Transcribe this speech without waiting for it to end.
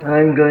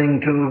I'm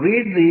going to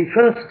read the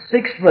first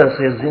 6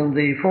 verses in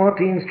the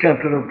 14th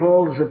chapter of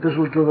Paul's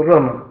epistle to the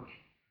Romans.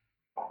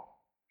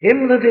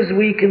 Him that is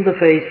weak in the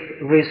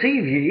faith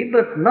receive ye,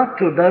 but not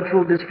to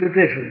doubtful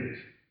disputations.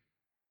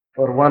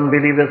 For one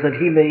believeth that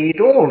he may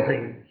eat all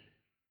things,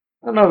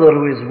 another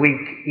who is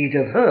weak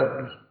eateth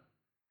herbs.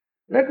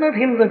 Let not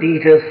him that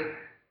eateth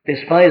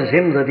despise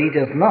him that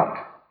eateth not,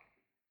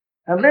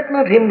 and let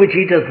not him which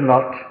eateth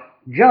not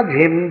judge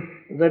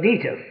him that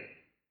eateth,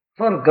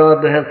 for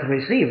God hath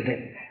received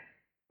him.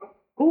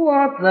 Who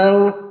art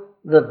thou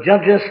that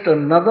judgest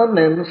another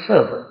man's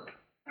servant?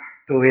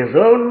 To his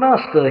own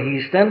master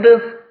he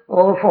standeth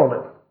or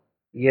falleth.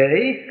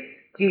 Yea,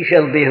 he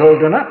shall be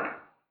holden up,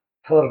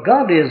 for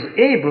God is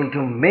able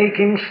to make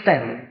him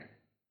stand.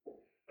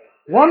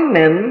 One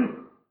man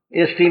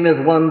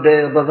esteemeth one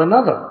day above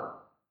another,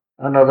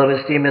 another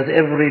esteemeth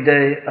every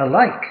day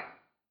alike.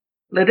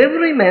 Let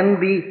every man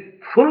be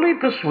fully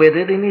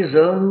persuaded in his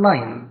own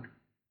mind.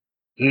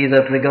 He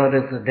that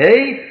regardeth the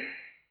day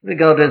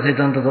regardeth it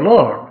unto the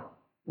Lord,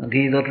 and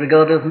he that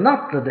regardeth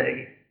not the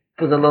day,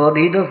 to the Lord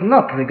he doth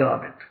not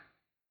regard it.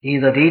 He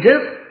that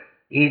eateth,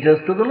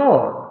 eateth to the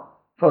Lord,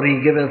 for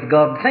he giveth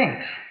God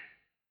thanks.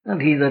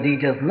 And he that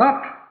eateth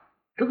not,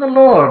 to the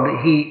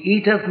Lord he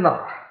eateth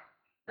not,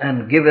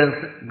 and giveth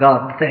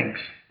God thanks.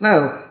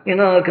 Now,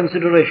 in our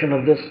consideration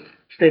of this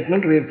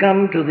statement, we've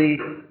come to the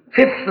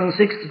 5th and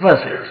 6th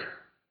verses.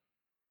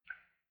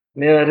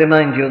 May I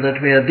remind you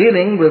that we are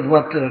dealing with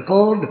what are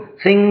called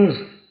things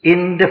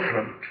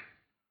indifferent.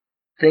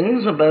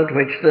 Things about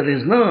which there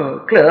is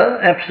no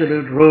clear,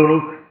 absolute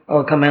rule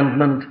or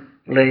commandment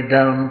laid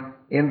down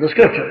in the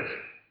Scriptures.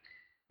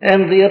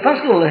 And the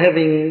Apostle,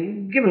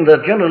 having given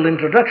that general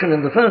introduction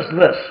in the first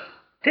verse,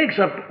 takes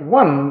up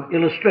one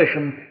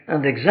illustration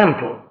and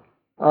example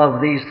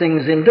of these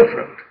things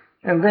indifferent,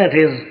 and that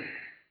is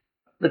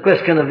the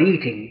question of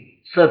eating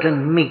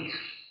certain meats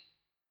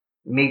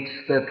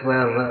that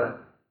were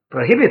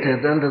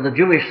prohibited under the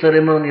Jewish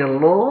ceremonial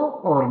law,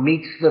 or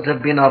meats that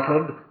had been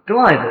offered to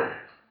idols.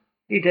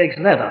 He takes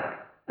that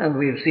up, and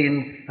we've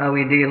seen how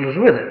he deals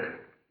with it.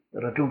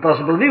 There are two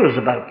possible views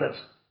about this,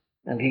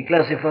 and he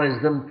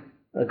classifies them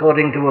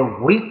according to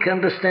a weak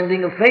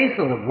understanding of faith,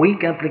 or a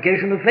weak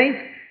application of faith,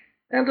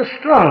 and a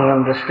strong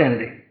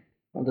understanding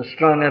and a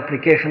strong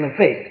application of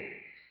faith.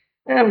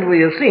 And we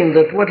have seen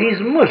that what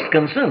he's most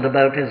concerned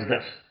about is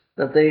this,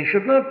 that they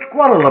should not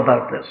quarrel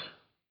about this,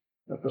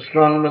 that the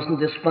strong mustn't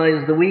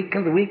despise the weak,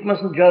 and the weak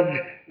mustn't judge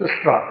the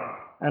strong.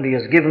 And he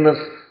has given us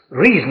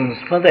reasons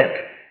for that.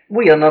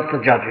 We are not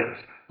the judges.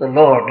 The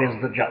Lord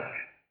is the judge.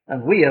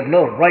 And we have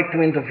no right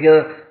to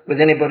interfere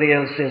with anybody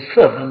else's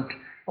servant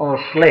or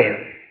slave.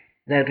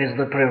 That is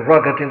the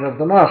prerogative of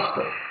the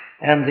master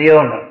and the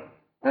owner.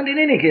 And in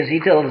any case, he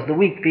tells the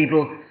weak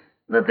people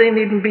that they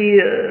needn't be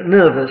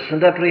nervous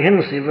and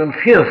apprehensive and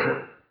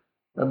fearful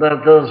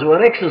about those who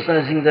are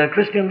exercising their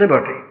Christian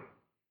liberty.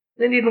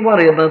 They needn't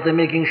worry about them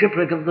making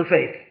shipwreck of the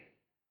faith,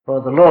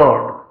 for the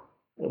Lord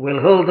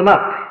will hold them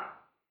up.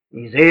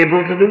 He's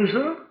able to do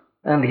so,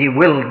 and he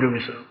will do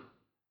so.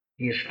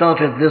 He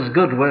started this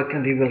good work,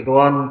 and he will go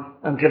on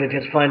until it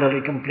is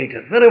finally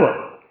completed. Very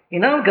well. He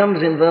now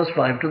comes in verse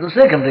 5 to the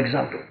second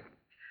example.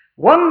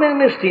 One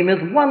man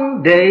esteemeth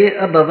one day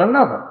above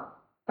another,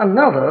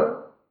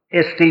 another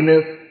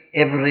esteemeth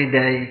every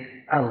day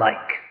alike.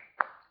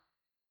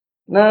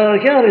 Now,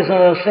 here is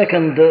our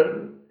second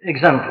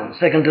example,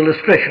 second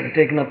illustration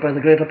taken up by the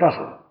great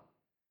apostle.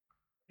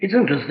 It's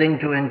interesting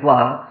to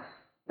inquire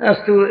as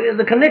to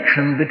the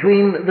connection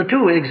between the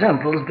two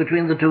examples,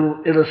 between the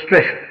two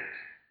illustrations.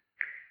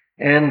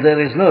 And there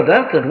is no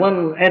doubt that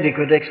one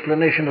adequate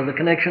explanation of the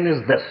connection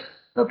is this,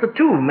 that the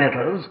two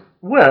matters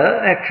were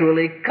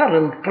actually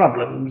current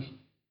problems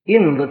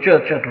in the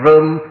church at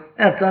Rome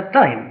at that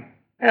time,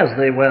 as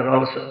they were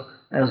also,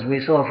 as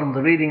we saw from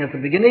the reading at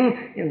the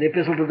beginning, in the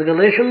Epistle to the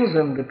Galatians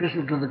and the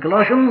Epistle to the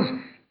Colossians,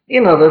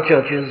 in other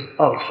churches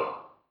also.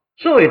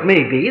 So it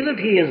may be that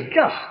he is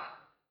just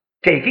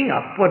taking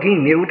up what he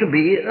knew to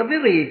be a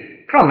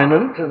very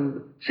prominent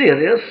and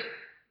serious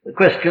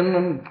question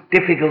and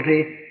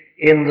difficulty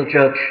in the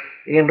church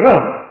in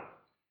Rome.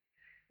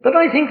 But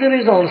I think there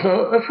is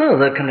also a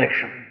further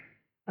connection,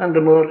 and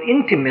a more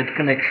intimate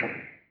connection,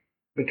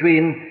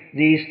 between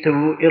these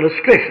two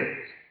illustrations.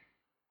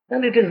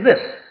 And it is this,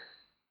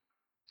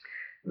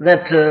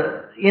 that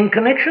in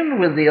connection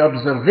with the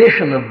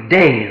observation of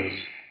days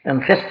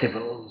and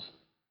festivals,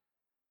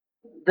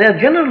 there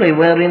generally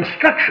were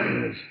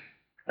instructions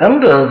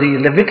under the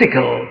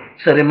Levitical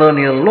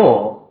ceremonial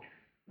law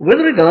with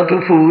regard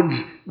to foods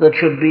that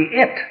should be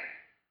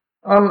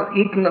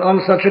eaten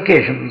on such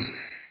occasions.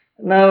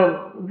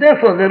 Now,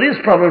 therefore, there is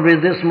probably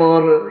this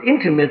more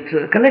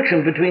intimate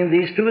connection between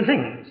these two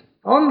things.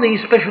 On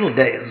these special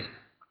days,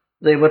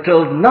 they were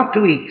told not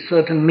to eat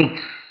certain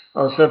meats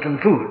or certain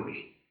foods.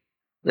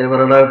 They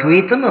were allowed to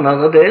eat them on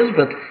other days,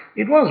 but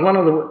it was one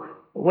of the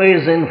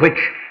ways in which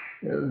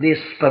this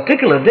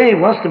particular day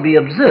was to be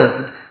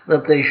observed,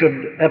 that they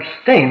should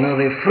abstain or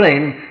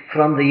refrain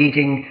from the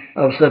eating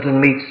of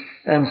certain meats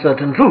and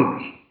certain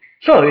foods.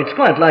 So it's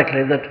quite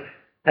likely that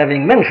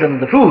having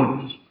mentioned the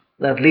foods,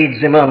 that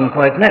leads him on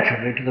quite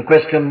naturally to the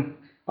question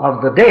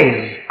of the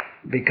days,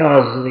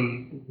 because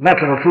the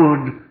matter of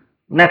food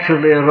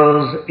naturally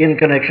arose in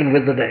connection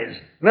with the days.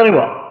 Very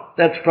well,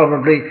 that's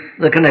probably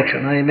the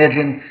connection. I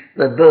imagine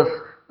that both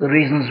the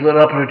reasons were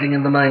operating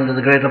in the mind of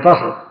the great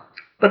apostle.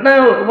 But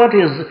now what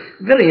is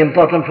very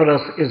important for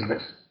us is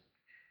this,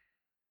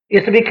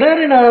 is to be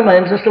clear in our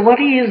minds as to what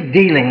he is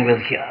dealing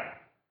with here.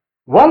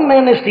 One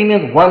man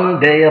esteemeth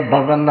one day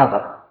above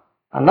another.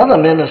 Another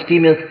man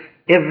esteemeth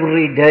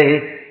every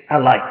day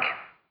alike.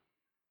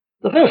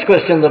 The first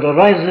question that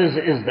arises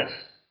is this.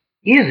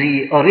 Is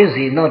he or is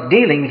he not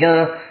dealing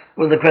here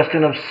with the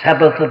question of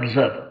Sabbath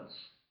observance?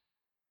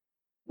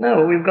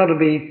 Now, we've got to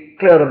be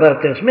clear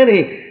about this.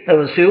 Many have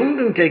assumed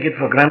and take it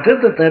for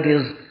granted that that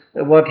is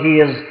what he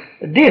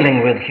is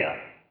dealing with here.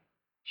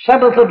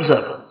 Sabbath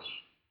observance.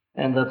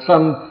 And that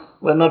some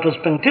were not as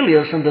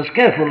punctilious and as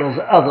careful as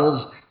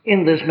others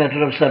in this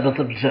matter of Sabbath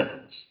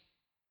observance.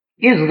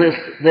 Is this,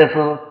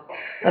 therefore,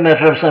 a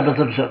matter of Sabbath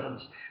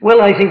observance?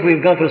 Well, I think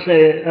we've got to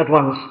say at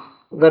once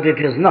that it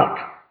is not.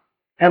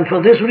 And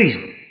for this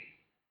reason.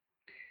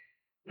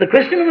 The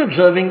question of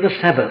observing the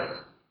Sabbath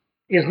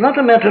is not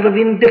a matter of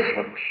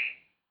indifference.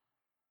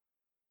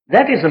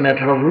 That is a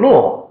matter of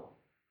law.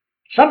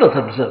 Sabbath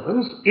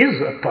observance is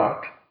a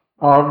part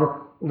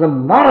of the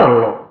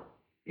moral law,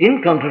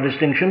 in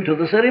contradistinction to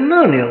the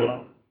ceremonial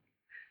law.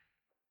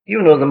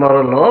 You know the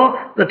moral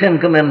law, the Ten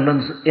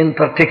Commandments in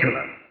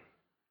particular.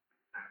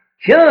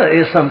 Here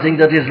is something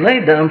that is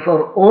laid down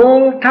for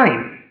all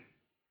time.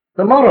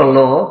 The moral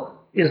law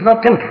is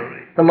not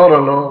temporary. The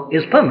moral law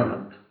is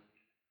permanent.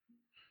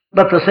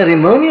 But the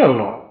ceremonial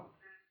law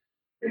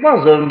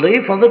was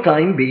only for the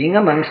time being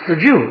amongst the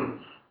Jews.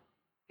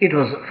 It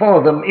was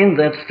for them in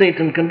that state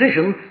and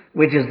condition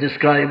which is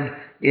described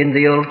in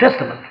the Old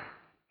Testament.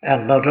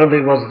 And not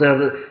only was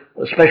there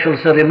a special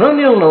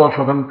ceremonial law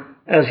for them,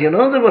 as you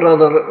know, there were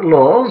other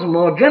laws,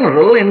 more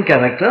general in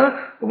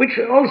character, which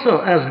also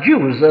as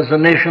Jews, as a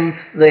nation,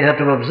 they had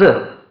to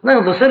observe.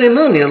 Now, the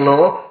ceremonial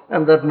law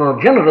and that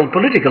more general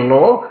political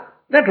law,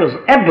 that was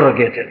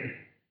abrogated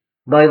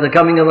by the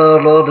coming of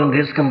our Lord and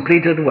his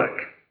completed work.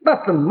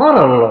 But the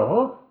moral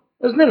law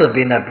has never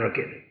been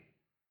abrogated.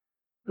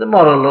 The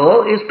moral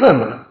law is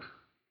permanent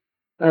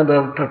and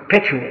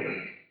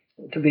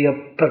to be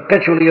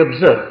perpetually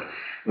observed.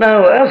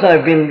 Now, as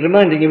I've been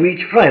reminding you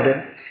each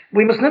Friday,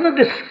 we must never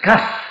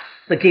discuss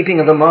the keeping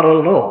of the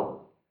moral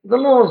law. The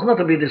law is not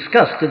to be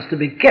discussed, it's to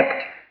be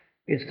kept,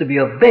 it's to be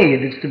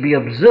obeyed, it's to be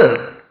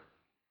observed.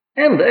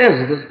 And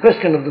as the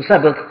question of the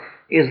Sabbath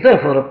is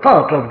therefore a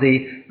part of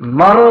the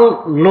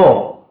moral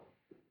law,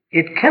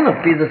 it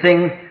cannot be the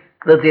thing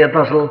that the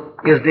apostle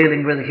is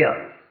dealing with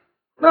here.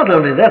 Not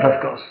only that,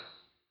 of course.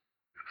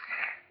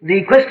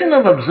 The question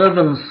of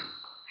observance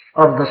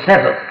of the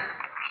Sabbath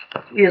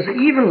is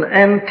even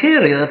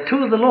anterior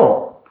to the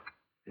law.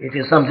 It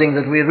is something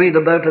that we read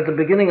about at the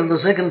beginning of the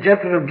 2nd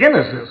chapter of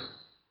Genesis.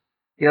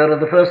 Here are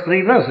the first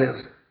 3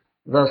 verses.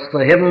 Thus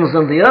the heavens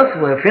and the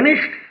earth were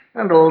finished,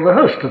 and all the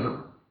host of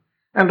them.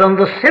 And on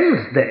the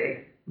 7th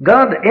day,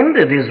 God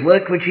ended his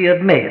work which he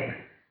had made,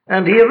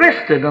 and he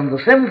rested on the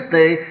 7th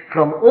day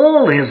from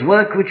all his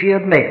work which he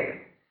had made.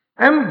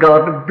 And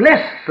God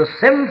blessed the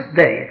 7th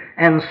day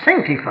and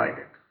sanctified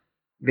it,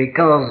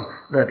 because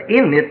that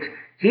in it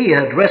he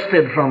had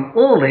rested from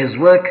all his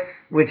work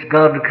which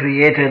God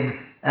created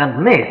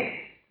and made.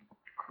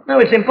 Now,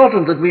 it's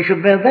important that we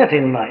should bear that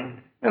in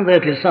mind, and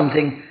that is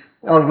something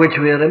of which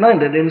we are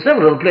reminded in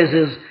several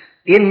places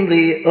in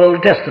the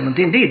Old Testament.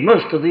 Indeed,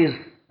 most of these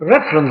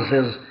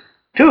references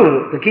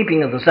to the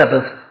keeping of the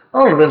Sabbath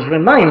always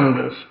remind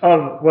us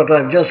of what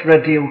I've just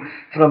read to you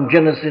from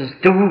Genesis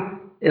 2,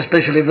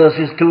 especially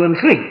verses 2 and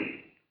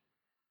 3.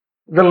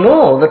 The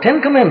law, the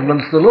 10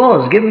 Commandments, the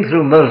laws given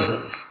through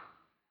Moses,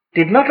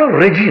 did not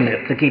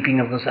originate the keeping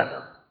of the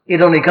Sabbath.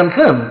 It only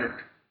confirmed it.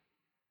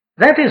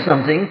 That is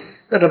something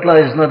that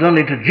applies not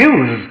only to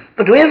Jews,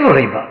 but to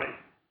everybody,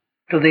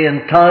 to the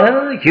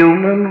entire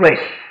human race.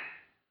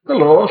 The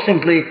law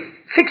simply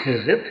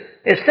fixes it,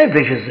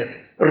 establishes it,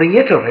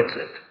 reiterates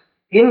it,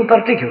 in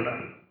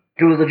particular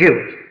to the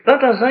Jews.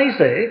 But as I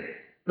say,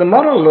 the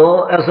moral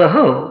law as a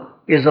whole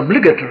is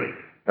obligatory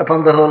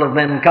upon the whole of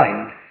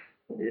mankind.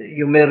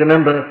 You may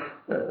remember,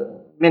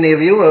 many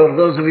of you, or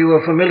those of you who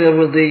are familiar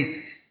with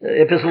the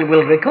epistle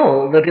will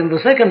recall that in the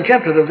 2nd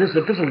chapter of this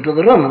epistle to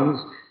the Romans,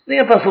 the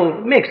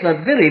apostle makes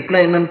that very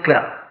plain and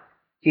clear.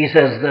 He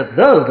says that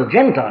though the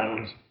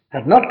Gentiles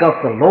had not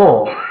got the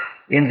law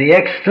in the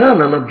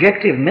external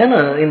objective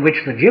manner in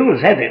which the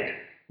Jews had it,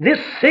 this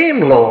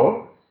same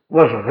law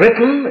was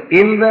written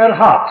in their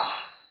hearts.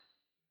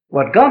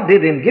 What God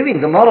did in giving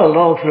the moral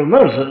law through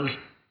Moses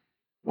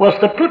was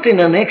to put in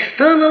an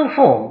external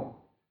form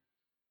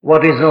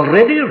what is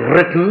already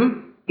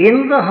written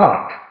in the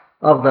heart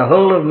of the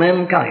whole of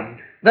mankind.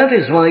 That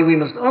is why we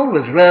must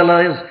always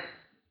realize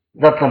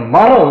that the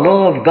moral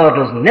law of God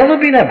has never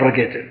been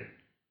abrogated,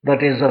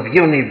 but is of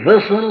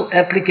universal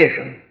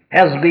application,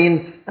 has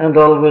been and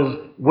always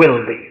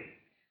will be.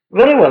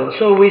 Very well,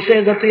 so we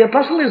say that the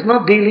apostle is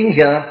not dealing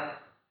here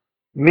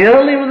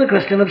merely with the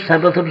question of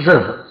Sabbath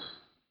observance.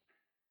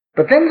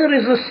 But then there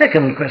is a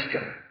second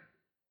question,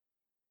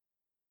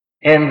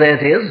 and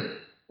that is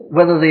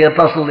whether the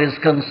apostle is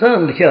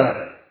concerned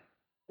here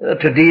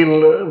to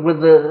deal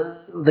with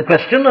the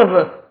question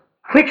of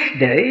which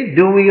day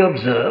do we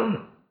observe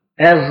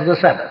as the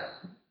Sabbath.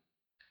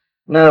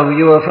 Now,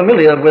 you are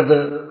familiar with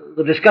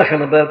the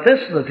discussion about this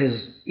that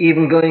is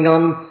even going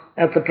on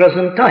at the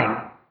present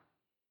time.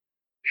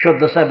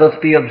 Should the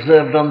Sabbath be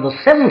observed on the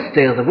seventh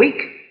day of the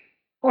week,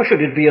 or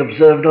should it be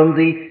observed on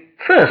the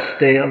first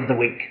day of the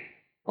week,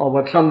 or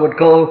what some would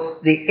call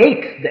the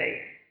eighth day?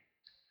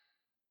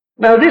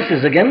 Now, this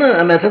is again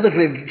a matter that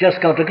we've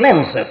just got to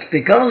glance at,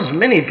 because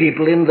many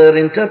people in their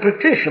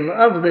interpretation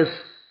of this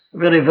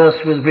very verse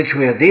with which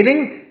we are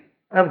dealing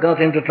have got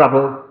into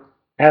trouble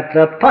at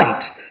that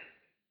point.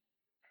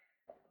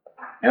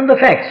 And the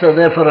facts are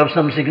therefore of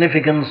some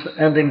significance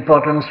and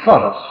importance for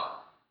us.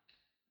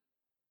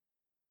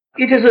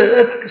 It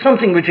is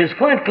something which is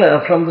quite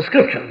clear from the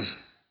Scriptures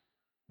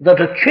that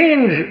a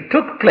change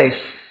took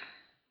place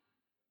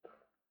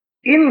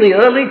in the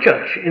early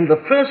church in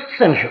the first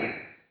century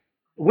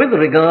with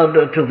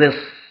regard to this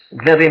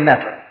very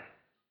matter.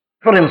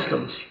 For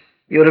instance,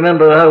 you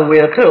remember how we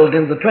are told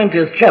in the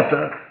 20th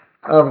chapter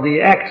of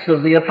the Acts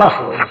of the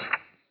Apostles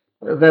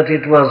that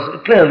it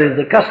was clearly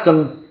the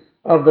custom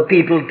of the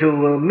people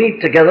to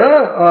meet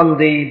together on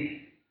the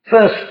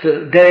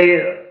first day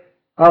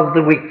of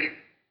the week.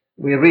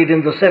 We read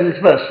in the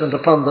 7th verse, "And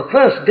upon the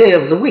first day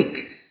of the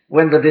week,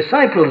 when the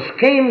disciples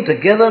came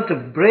together to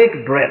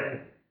break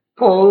bread,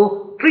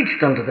 Paul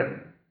preached unto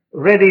them,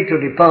 ready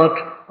to depart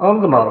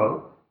on the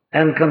morrow,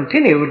 and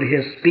continued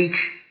his speech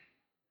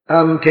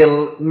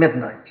until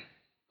midnight."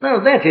 Now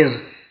that is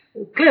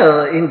a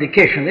clear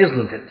indication,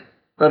 isn't it,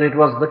 that it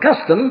was the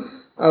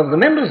custom of the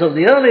members of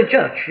the early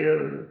church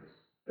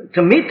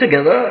to meet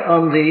together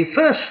on the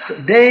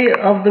first day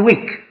of the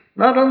week,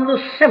 not on the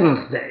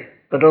seventh day,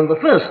 but on the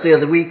first day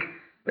of the week,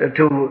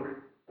 to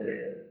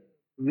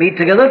meet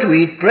together to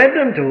eat bread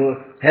and to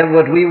have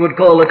what we would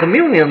call a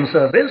communion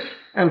service,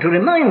 and to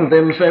remind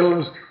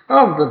themselves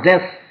of the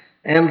death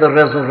and the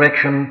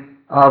resurrection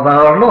of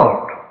our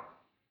Lord.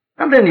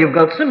 And then you've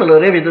got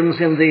similar evidence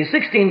in the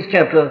 16th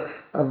chapter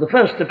of the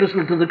first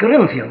epistle to the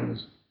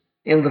Corinthians,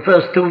 in the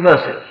first two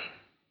verses.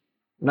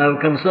 "Now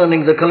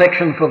concerning the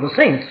collection for the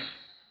saints,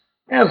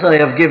 as I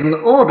have given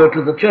order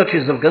to the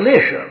churches of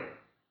Galatia,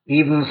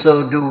 even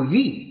so do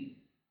ye.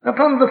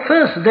 Upon the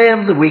first day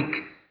of the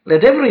week,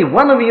 let every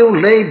one of you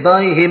lay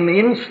by him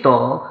in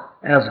store,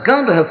 as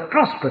God hath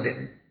prospered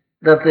him,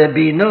 that there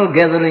be no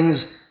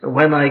gatherings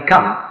when I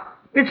come."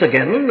 It's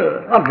again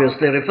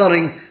obviously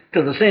referring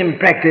to the same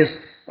practice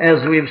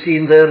as we've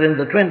seen there in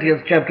the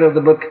 20th chapter of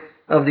the book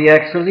of the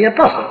Acts of the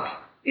Apostles.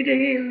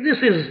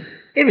 This is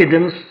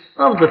evidence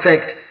of the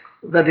fact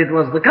that it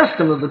was the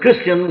custom of the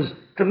Christians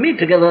to meet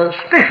together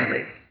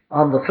specially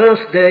on the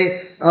first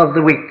day of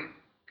the week.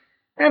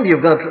 And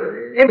you've got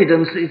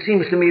evidence, it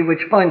seems to me,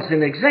 which points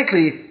in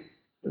exactly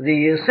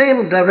the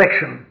same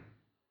direction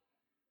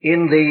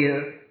in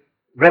the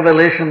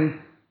revelation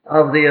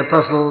of the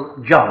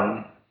Apostle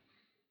John,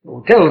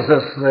 who tells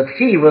us that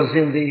he was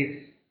in the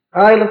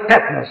Isle of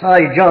Patmos.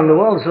 "I, John, who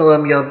also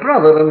am your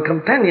brother and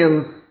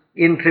companion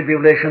in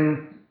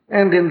tribulation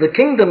and in the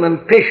kingdom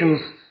and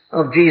patience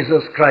of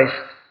Jesus Christ,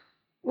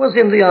 was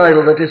in the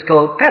isle that is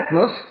called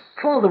Patmos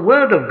for the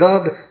word of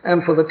God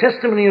and for the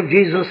testimony of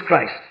Jesus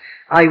Christ.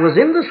 I was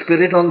in the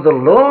Spirit on the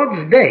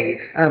Lord's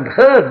day and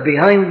heard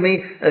behind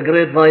me a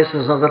great voice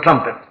as of a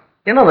trumpet."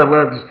 In other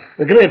words,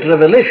 the great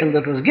revelation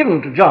that was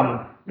given to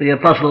John the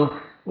Apostle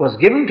was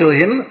given to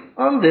him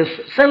on this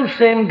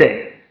selfsame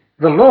day,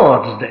 the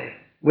Lord's day,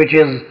 which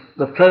is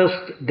the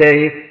first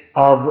day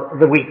of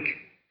the week.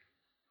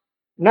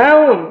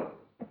 Now,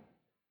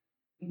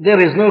 there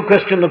is no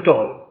question at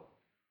all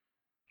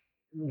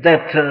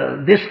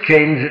that this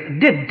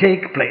change did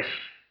take place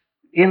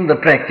in the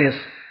practice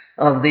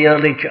of the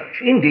early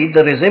church. Indeed,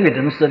 there is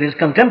evidence, there is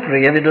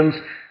contemporary evidence,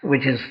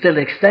 which is still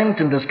extant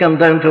and has come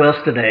down to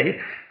us today,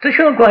 to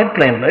show quite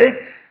plainly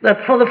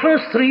that for the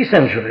first 3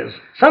 centuries,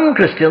 some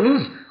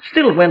Christians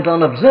still went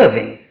on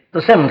observing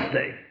the seventh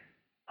day.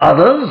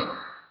 Others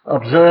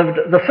observed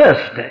the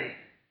first day,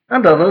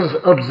 and others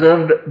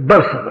observed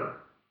both of them.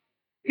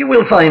 You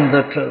will find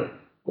that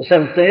the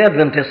Seventh-day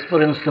Adventists,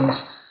 for instance,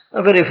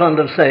 are very fond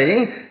of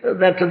saying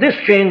that this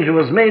change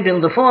was made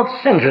in the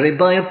 4th century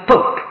by a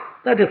pope.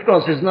 That, of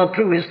course, is not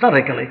true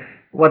historically.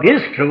 What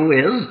is true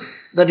is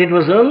that it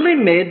was only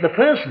made, the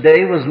first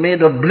day was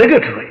made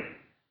obligatory.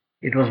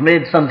 It was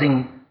made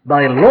something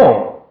by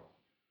law,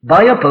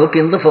 by a pope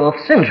in the 4th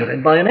century,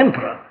 by an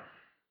emperor.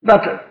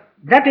 But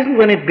that isn't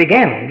when it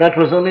began. That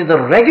was only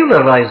the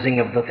regularizing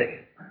of the thing.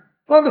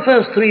 For the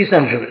first 3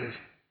 centuries,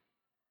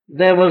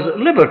 there was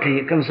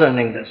liberty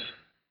concerning this.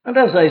 And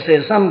as I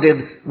say, some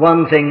did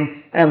one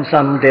thing and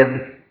some did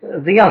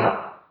the other.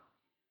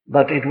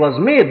 But it was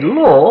made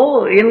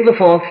law in the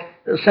 4th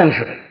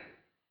century.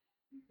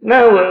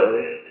 Now,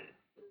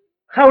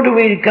 how do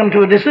we come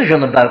to a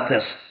decision about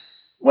this?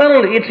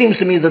 Well, it seems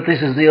to me that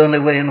this is the only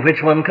way in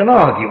which one can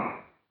argue.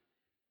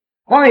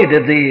 Why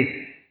did the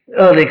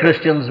early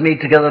Christians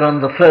meet together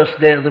on the first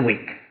day of the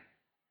week?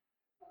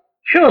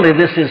 Surely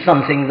this is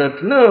something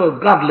that no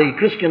godly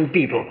Christian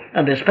people,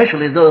 and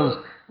especially those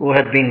who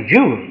had been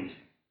Jews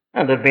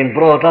and had been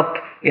brought up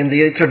in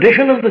the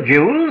tradition of the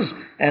Jews,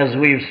 as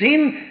we've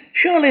seen,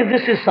 surely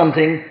this is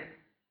something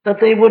that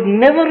they would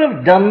never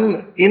have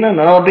done in an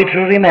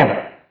arbitrary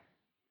manner.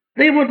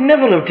 They would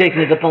never have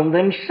taken it upon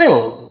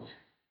themselves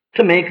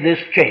to make this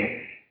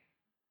change.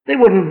 They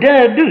wouldn't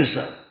dare do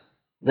so.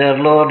 Their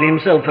Lord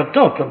himself had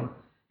taught them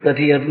that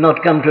he had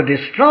not come to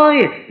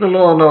destroy the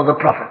law nor the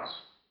prophets,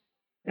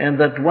 and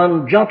that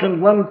one jot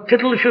and one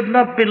tittle should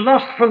not be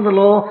lost from the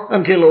law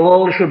until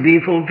all should be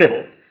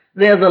fulfilled.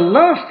 They are the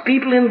last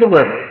people in the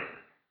world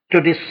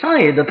to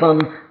decide upon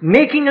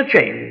making a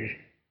change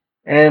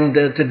and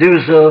to do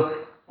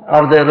so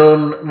of their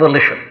own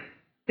volition.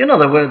 In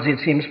other words, it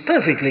seems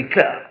perfectly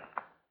clear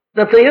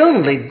that they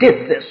only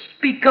did this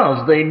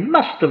because they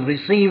must have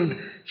received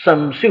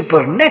some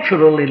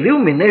supernatural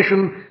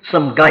illumination,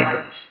 some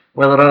guidance.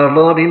 Whether our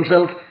Lord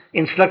himself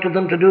instructed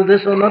them to do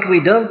this or not, we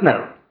don't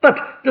know. But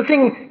the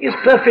thing is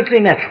perfectly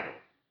natural.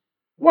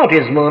 What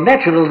is more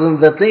natural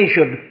than that they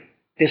should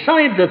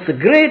decide that the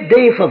great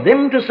day for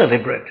them to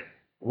celebrate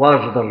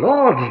was the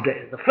Lord's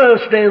Day, the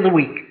first day of the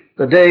week,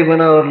 the day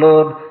when our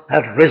Lord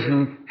had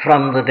risen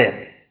from the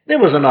dead? There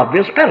was an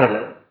obvious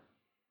parallel.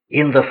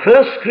 In the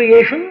first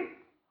creation,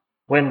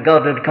 when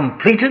God had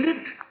completed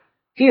it,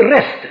 he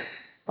rested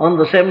on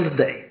the seventh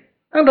day.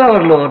 And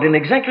our Lord, in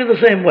exactly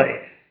the same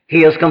way,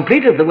 he has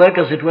completed the work,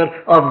 as it were,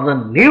 of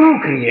the new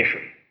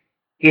creation.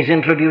 He's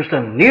introduced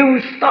a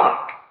new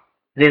start,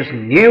 this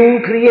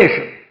new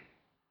creation.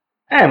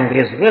 And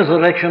his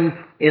resurrection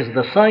is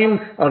the sign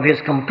of his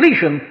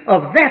completion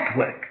of that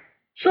work.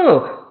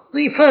 So,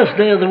 the first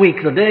day of the week,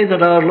 the day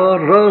that our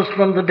Lord rose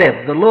from the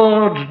dead, the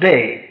Lord's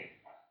Day,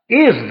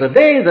 is the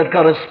day that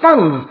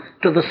corresponds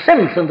to the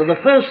seventh and to the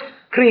first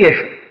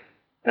creation.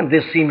 And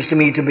this seems to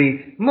me to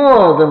be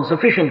more than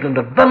sufficient and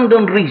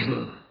abundant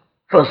reason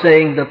for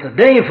saying that the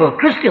day for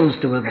Christians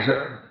to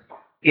observe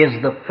is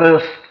the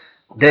first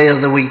day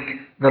of the week,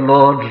 the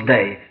Lord's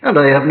Day. And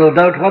I have no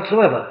doubt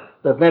whatsoever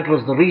that that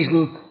was the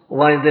reason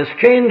why this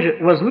change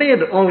was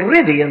made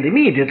already and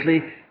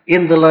immediately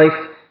in the life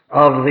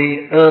of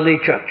the early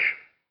church.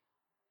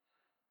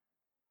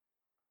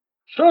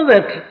 So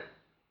that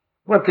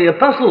what the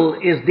apostle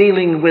is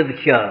dealing with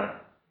here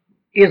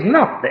is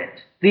not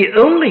that. The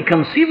only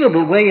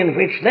conceivable way in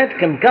which that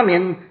can come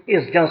in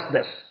is just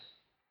this: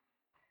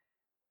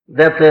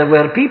 that there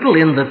were people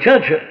in the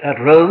church at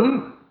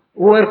Rome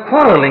who were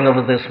quarreling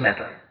over this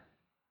matter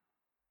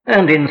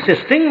and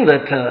insisting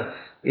that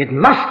it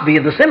must be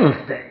the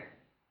seventh day,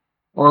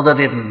 or that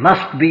it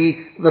must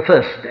be the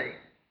first day.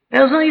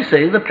 As I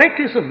say, the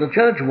practice of the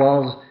church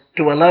was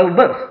to allow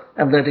both,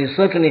 and that is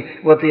certainly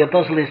what the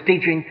apostle is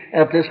teaching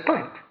at this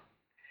point.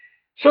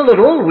 So that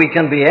all we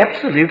can be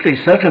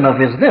absolutely certain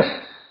of is this: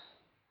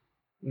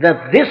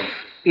 that this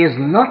is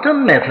not a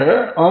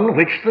matter on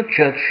which the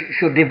church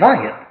should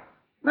divide.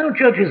 Now,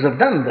 churches have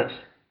done this.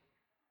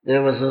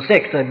 There was a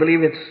sect, I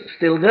believe it's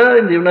still there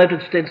in the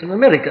United States of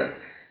America,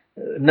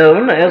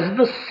 known as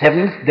the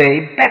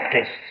Seventh-day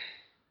Baptists.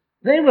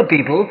 They were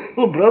people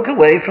who broke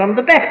away from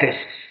the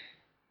Baptists.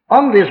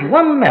 On this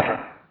one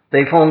matter,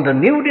 they formed a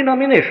new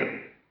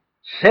denomination,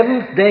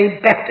 Seventh-day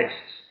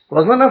Baptists. It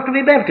wasn't enough to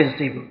be Baptists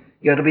even.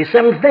 You had to be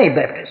Seventh-day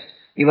Baptists.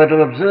 You had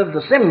to observe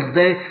the seventh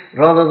day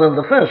rather than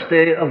the first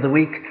day of the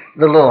week,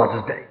 the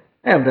Lord's Day.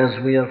 And as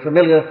we are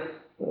familiar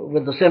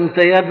with the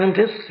Seventh-day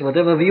Adventists,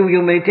 whatever view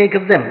you may take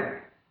of them,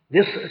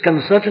 this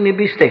can certainly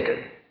be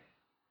stated.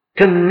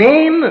 To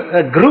name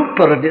a group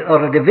or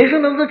a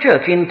division of the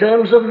church in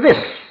terms of this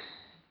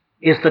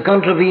is to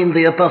contravene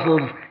the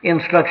apostle's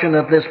instruction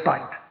at this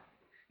point.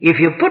 If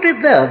you put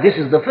it there, this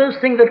is the first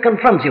thing that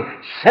confronts you.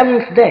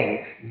 Seventh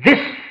day. This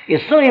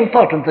is so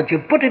important that you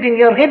put it in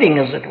your heading,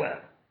 as it were.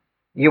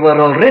 You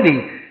are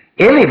already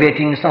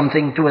elevating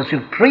something to a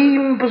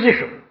supreme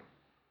position,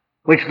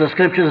 which the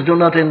Scriptures do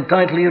not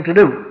entitle you to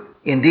do.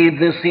 Indeed,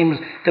 this seems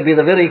to be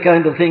the very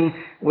kind of thing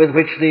with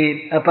which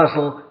the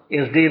apostle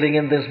is dealing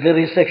in this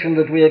very section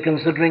that we are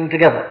considering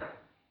together.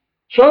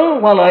 So,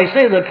 while I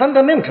say that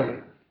fundamentally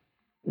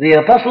the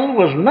apostle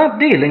was not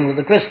dealing with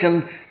the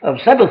question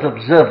of Sabbath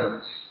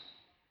observance,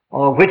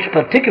 or which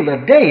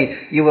particular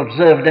day you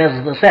observed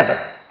as the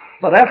Sabbath,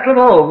 for after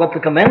all, what the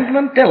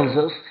commandment tells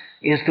us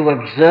is to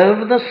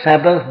observe the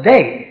Sabbath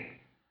day.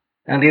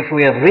 And if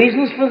we have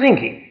reasons for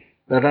thinking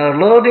that our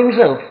Lord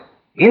himself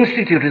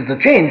instituted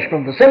the change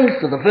from the seventh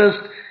to the first,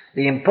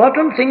 the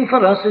important thing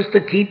for us is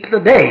to keep the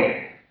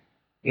day.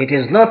 It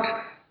is not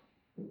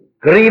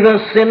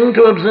grievous sin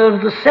to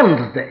observe the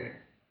seventh day.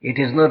 It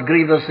is not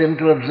grievous sin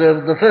to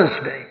observe the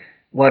first day.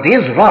 What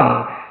is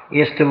wrong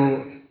is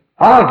to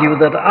argue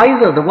that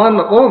either the one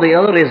or the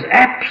other is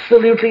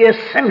absolutely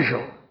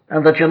essential,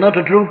 and that you're not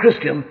a true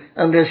Christian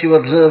unless you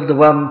observe the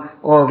one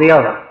or the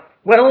other.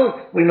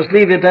 Well, we must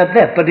leave it at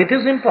that, but it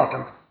is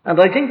important. And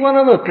I think one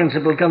other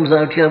principle comes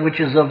out here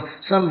which is of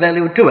some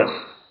value to us.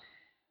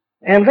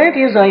 And that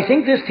is, I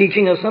think, this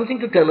teaching has something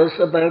to tell us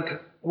about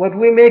what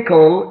we may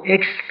call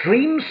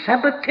extreme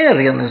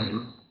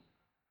Sabbatarianism.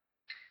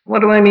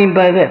 What do I mean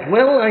by that?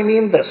 Well, I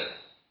mean this,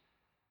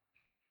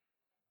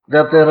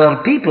 that there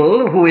are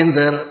people who in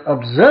their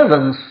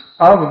observance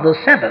of the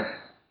Sabbath,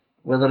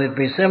 whether it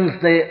be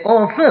seventh day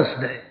or first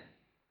day,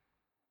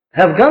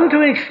 have gone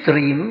to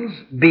extremes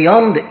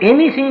beyond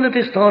anything that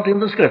is taught in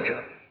the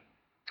Scripture.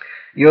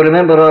 You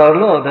remember our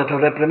Lord had to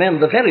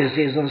reprimand the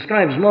Pharisees and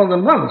scribes more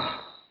than once,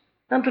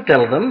 and to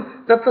tell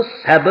them that the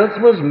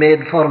Sabbath was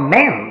made for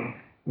man,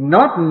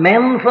 not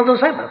men for the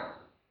Sabbath.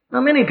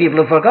 Now, many people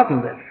have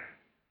forgotten that.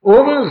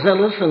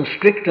 Overzealous and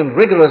strict and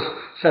rigorous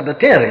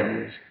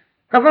Sabbatarians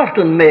have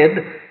often made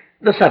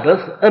the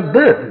Sabbath a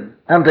burden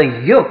and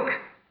a yoke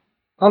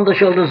on the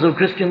shoulders of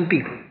Christian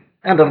people,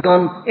 and have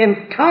gone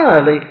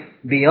entirely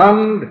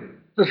beyond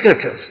the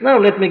Scriptures. Now,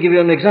 let me give you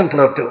an example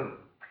or two.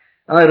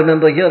 I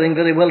remember hearing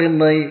very well in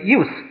my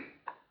youth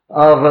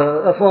of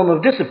a form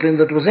of discipline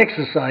that was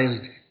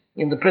exercised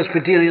in the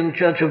Presbyterian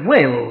Church of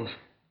Wales.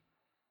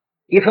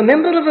 If a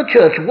member of a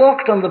church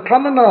walked on the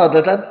promenade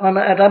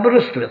at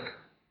Aberystwyth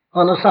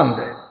on a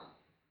Sunday,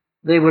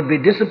 they would be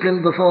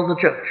disciplined before the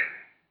church.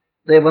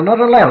 They were not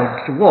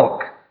allowed to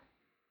walk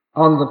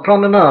on the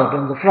promenade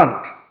in the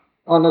front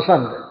on a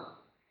Sunday.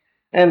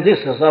 And this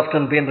has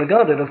often been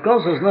regarded, of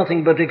course, as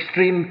nothing but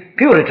extreme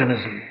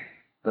Puritanism.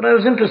 But I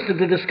was interested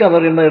to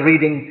discover in my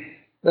reading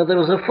that there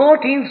was a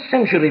 14th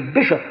century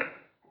bishop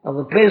of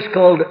a place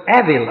called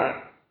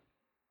Avila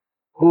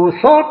who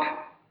thought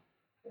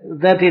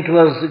that it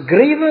was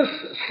grievous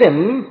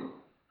sin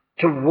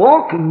to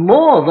walk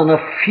more than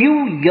a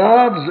few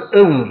yards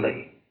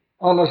only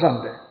on a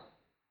Sunday.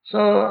 So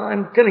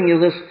I'm telling you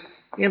this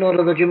in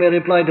order that you may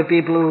reply to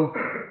people who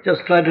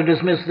just try to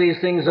dismiss these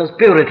things as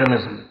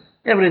Puritanism.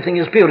 Everything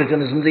is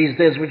Puritanism these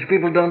days, which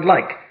people don't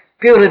like.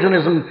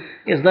 Puritanism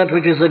is that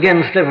which is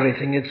against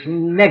everything. It's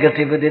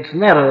negative, and it's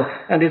narrow,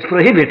 and it's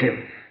prohibitive.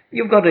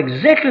 You've got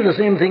exactly the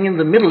same thing in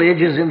the Middle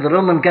Ages in the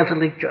Roman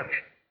Catholic Church.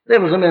 There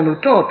was a man who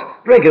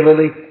taught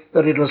regularly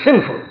that it was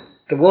sinful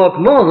to walk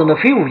more than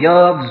a few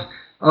yards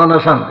on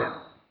a Sunday.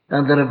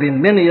 And there have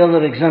been many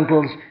other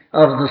examples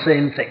of the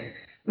same thing.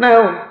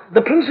 Now,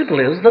 the principle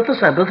is that the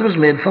Sabbath was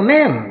made for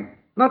men,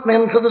 not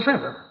men for the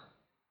Sabbath.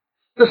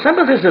 The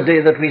Sabbath is a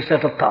day that we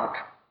set apart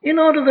in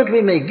order that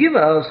we may give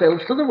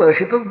ourselves to the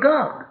worship of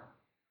God.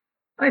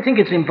 I think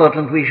it's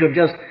important we should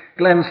just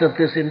glance at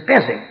this in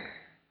passing.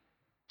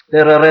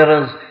 There are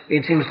errors,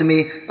 it seems to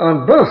me,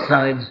 on both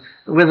sides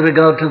with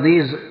regard to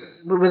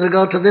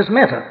this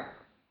matter.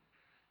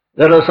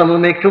 There are some who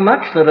make too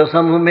much, there are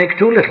some who make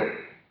too little.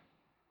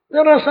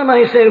 There are some,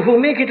 I say, who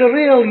make it a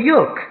real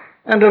yoke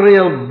and a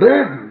real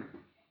burden,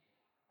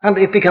 and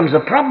it becomes a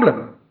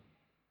problem.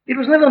 It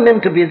was never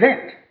meant to be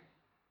that.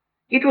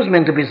 It was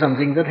meant to be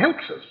something that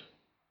helps us.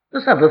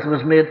 The Sabbath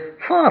was made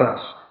for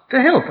us,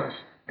 to help us,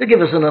 to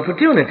give us an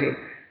opportunity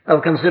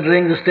of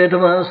considering the state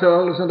of our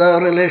souls and our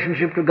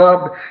relationship to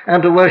God,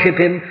 and to worship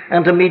Him,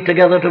 and to meet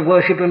together to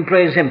worship and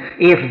praise Him.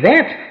 If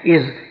that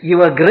is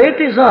your great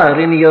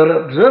desire in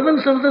your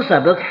observance of the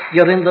Sabbath,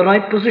 you're in the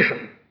right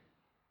position.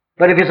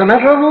 But if it's a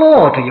matter of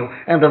law to you,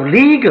 and of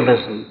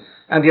legalism,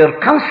 and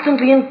you're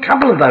constantly in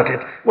trouble about it,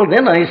 well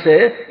then I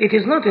say it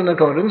is not in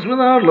accordance with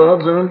our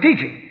Lord's own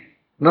teaching,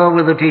 nor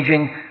with the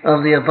teaching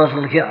of the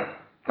Apostle here.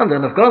 And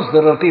then, of course,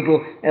 there are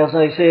people, as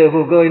I say,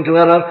 who go into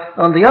error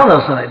on the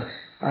other side.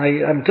 I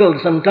am told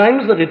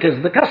sometimes that it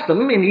is the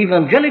custom in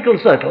evangelical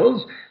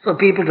circles for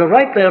people to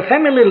write their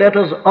family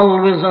letters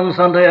always on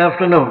Sunday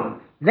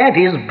afternoon. That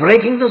is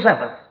breaking the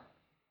Sabbath.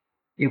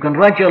 You can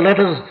write your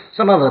letters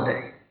some other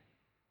day.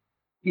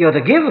 You are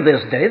to give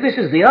this day. This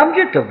is the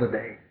object of the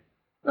day.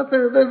 But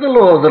the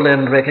law of the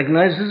land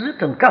recognizes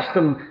it, and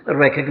custom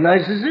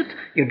recognizes it.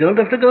 You don't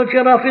have to go to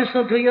your office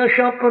or to your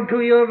shop or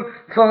to your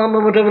farm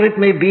or whatever it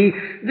may be.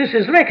 This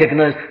is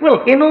recognized.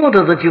 Well, in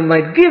order that you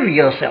might give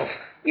yourself,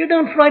 you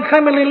don't write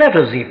family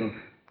letters even.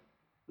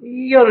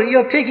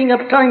 You're taking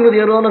up time with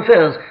your own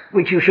affairs,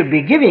 which you should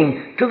be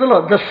giving to the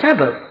Lord. The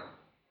Sabbath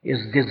is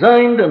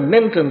designed and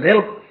meant and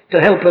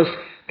to help us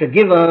to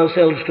give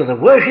ourselves to the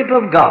worship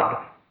of God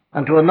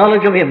and to a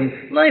knowledge of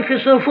Him. Life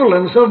is so full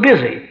and so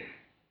busy.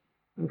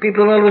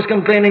 People are always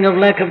complaining of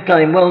lack of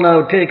time. Well,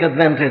 now take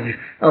advantage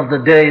of the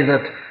day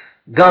that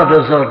God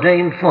has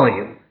ordained for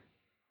you,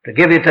 to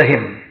give it to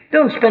Him.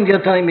 Don't spend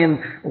your time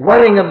in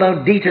worrying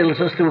about details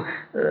as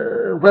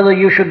to whether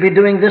you should be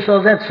doing this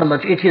or that so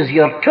much. It is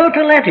your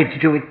total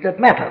attitude to it that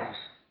matters.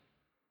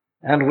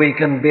 And we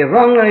can be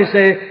wrong, I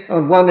say,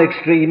 on one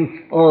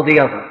extreme or the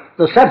other.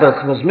 The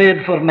Sabbath was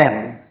made for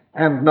men,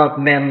 and not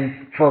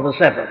men for the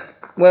Sabbath.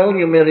 Well,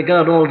 you may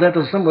regard all that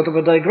as somewhat of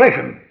a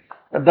digression.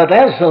 But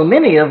as so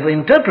many have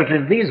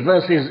interpreted these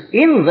verses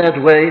in that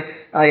way,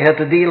 I had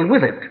to deal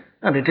with it.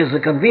 And it is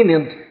a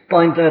convenient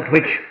point at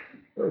which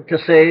to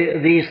say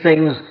these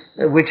things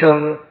which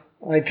are,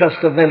 I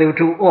trust, of value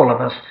to all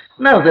of us.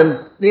 Now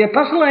then, the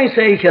apostle, I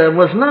say here,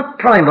 was not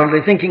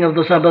primarily thinking of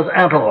the Sabbath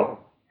at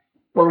all.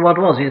 Well, what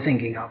was he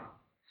thinking of?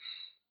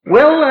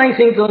 Well, I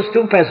think those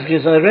two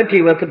passages I read to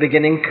you at the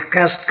beginning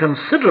cast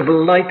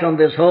considerable light on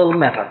this whole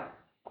matter.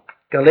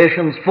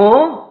 Galatians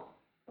 4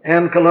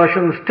 and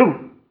Colossians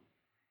 2.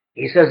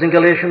 He says in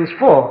Galatians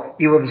 4,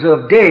 you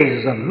observe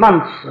days and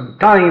months and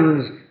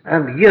times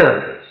and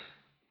years.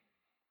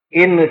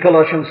 In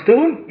Colossians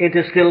 2, it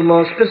is still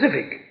more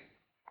specific.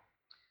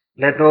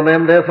 Let no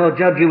man therefore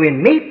judge you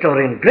in meat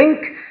or in drink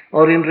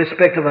or in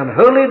respect of an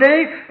holy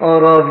day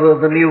or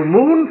of the new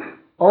moon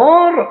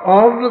or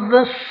of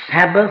the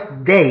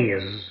Sabbath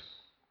days.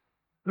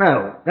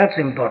 Now, that's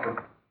important.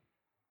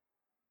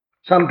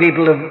 Some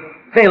people have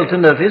failed to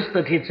notice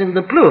that it's in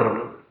the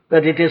plural,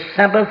 that it is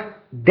Sabbath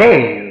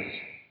days.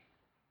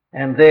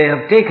 And they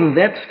have taken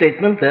that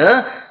statement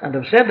there and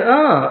have said,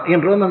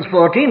 in Romans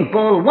 14,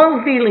 Paul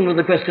was dealing with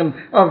the question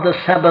of the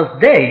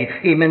Sabbath day.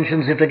 He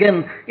mentions it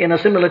again in a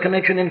similar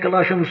connection in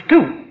Colossians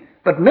 2.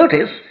 But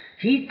notice,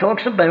 he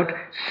talks about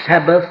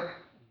Sabbath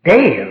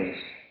days.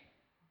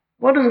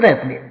 What does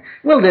that mean?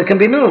 Well, there can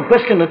be no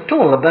question at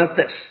all about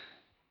this.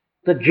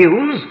 The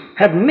Jews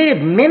had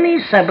made many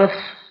Sabbaths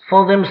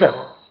for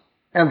themselves,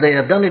 and they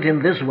had done it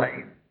in this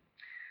way.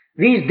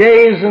 These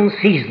days and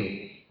seasons,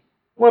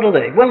 what are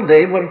they? Well,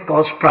 they were, of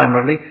course,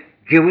 primarily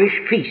Jewish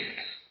feasts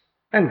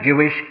and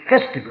Jewish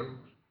festivals.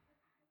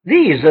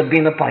 These had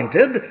been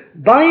appointed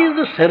by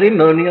the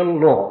ceremonial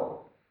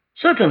law.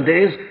 Certain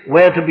days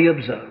were to be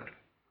observed.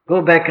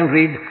 Go back and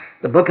read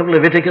the book of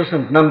Leviticus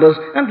and Numbers,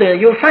 and there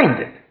you'll find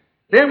it.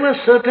 There were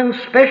certain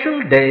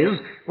special days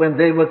when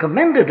they were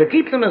commanded to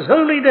keep them as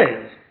holy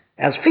days,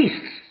 as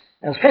feasts,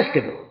 as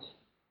festivals.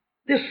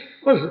 This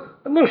was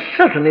most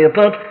certainly a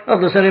part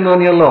of the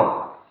ceremonial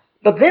law.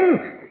 But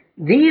then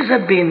these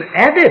had been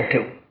added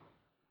to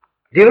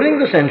during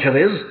the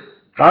centuries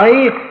by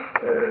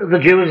the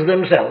Jews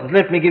themselves.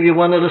 Let me give you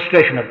one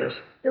illustration of this.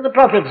 The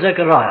prophet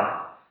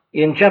Zechariah,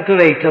 in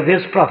chapter 8 of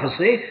his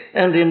prophecy,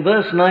 and in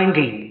verse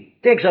 19,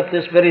 takes up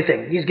this very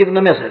thing. He's given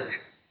a message.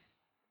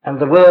 And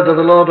the word of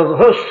the Lord of the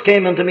hosts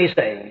came unto me,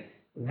 saying,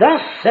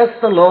 Thus saith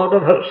the Lord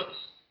of hosts,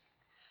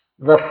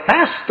 the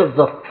fast of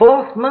the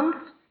 4th month,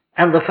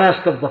 and the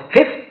fast of the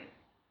 5th,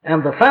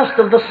 and the fast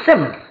of the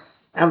 7th,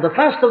 and the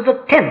fast of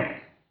the 10th,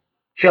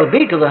 shall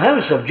be to the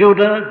house of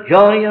Judah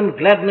joy and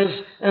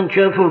gladness and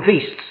cheerful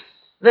feasts.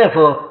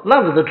 Therefore,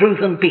 love the truth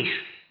and peace.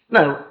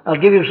 Now,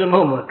 I'll give you some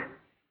homework.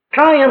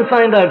 Try and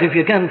find out, if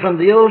you can, from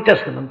the Old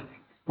Testament,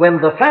 when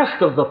the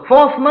fast of the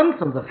 4th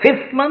month and the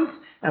 5th month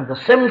and the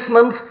 7th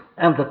month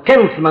and the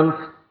 10th month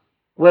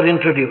were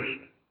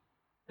introduced.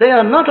 They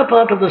are not a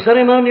part of the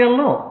ceremonial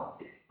law,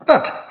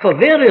 but for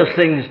various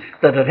things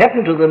that had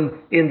happened to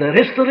them in their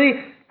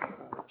history,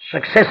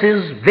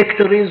 successes,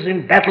 victories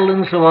in battle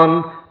and so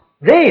on,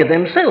 they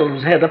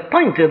themselves had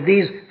appointed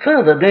these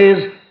further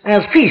days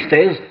as feast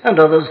days and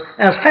others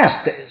as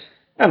fast days.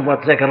 And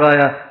what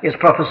Zechariah is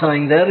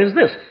prophesying there is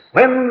this: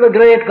 when the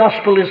great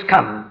gospel is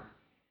come,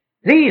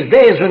 these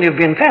days when you've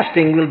been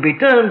fasting will be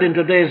turned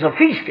into days of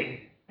feasting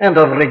and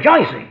of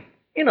rejoicing.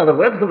 In other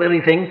words, the very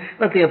thing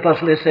that the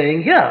apostle is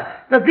saying here,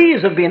 that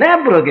these have been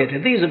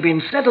abrogated, these have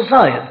been set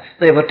aside.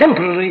 They were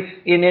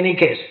temporary in any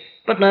case.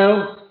 But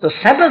now, the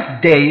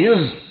Sabbath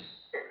days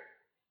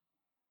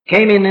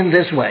came in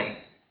this way,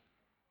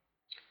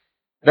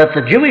 that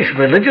the Jewish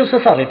religious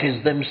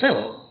authorities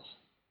themselves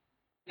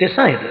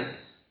decided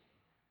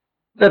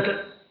that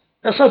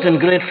a certain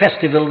great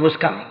festival was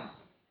coming.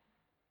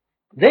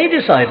 They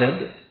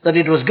decided that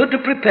it was good to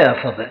prepare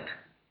for that.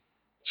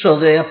 So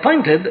they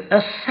appointed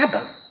a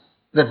Sabbath,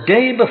 the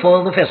day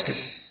before the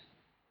festival,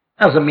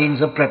 as a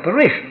means of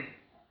preparation.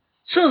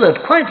 So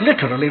that quite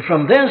literally,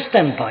 from their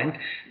standpoint,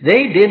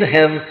 they did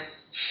have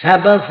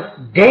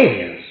Sabbath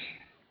days.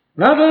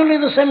 Not only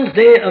the 7th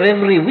day of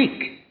every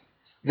week.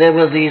 There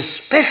were these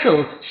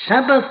special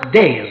Sabbath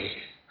days,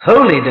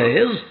 holy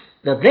days,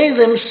 that they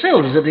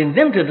themselves had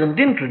invented and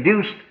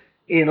introduced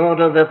in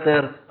order that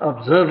their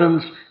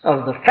observance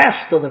of the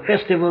fast or the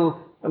festival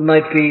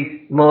might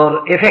be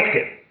more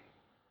effective.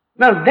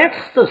 Now,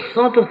 that's the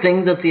sort of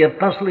thing that the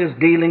apostle is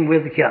dealing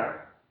with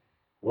here.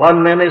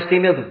 One man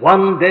esteemeth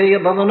one day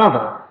above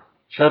another.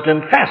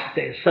 Certain fast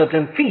days,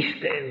 certain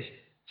feast days,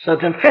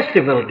 certain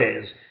festival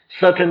days,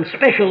 certain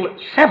special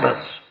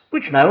Sabbaths,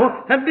 which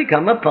now have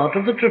become a part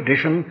of the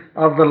tradition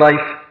of the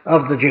life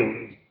of the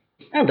Jews.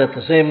 And at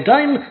the same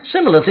time,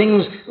 similar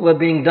things were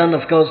being done,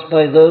 of course,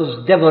 by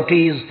those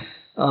devotees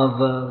of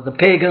the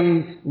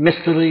pagan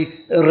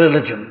mystery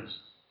religions.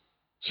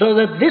 So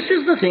that this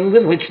is the thing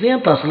with which the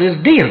apostle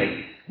is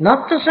dealing,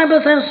 not the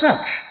Sabbath as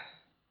such,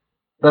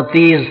 but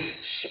these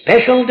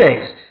special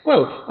days.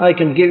 Well, I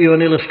can give you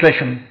an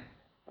illustration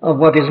of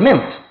what is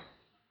meant.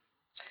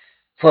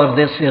 For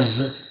this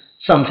is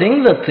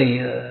something that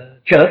the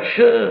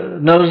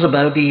church knows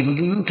about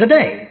even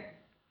today.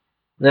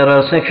 There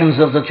are sections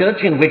of the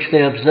church in which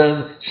they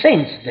observe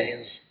saints'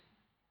 days.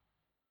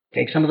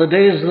 Take some of the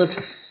days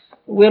that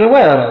we're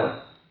aware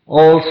of.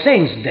 All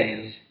Saints'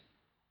 Days.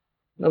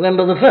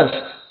 November the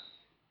 1st.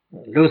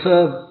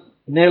 Luther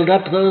nailed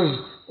up those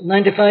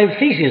 95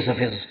 theses of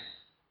his,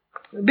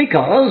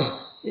 because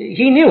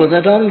he knew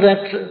that on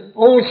that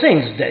All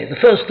Saints' Day, the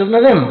 1st of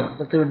November,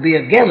 that there would be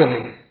a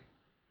gathering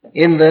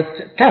in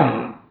that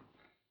town.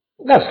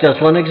 That's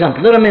just one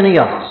example. There are many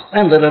others,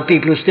 and there are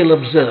people who still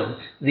observe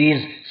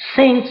these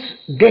saints'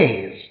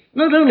 days,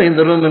 not only in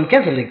the Roman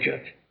Catholic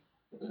Church,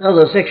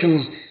 other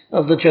sections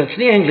of the Church,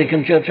 the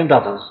Anglican Church and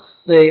others.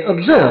 They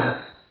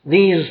observe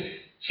these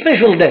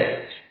special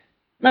days.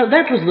 Now,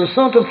 that was the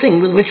sort of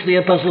thing with which the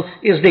apostle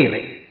is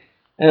dealing.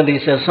 And he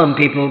says some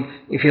people,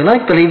 if you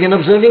like, believe in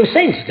observing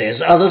saints'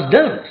 days, others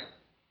don't.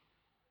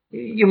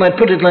 You might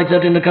put it like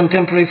that in a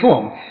contemporary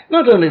form.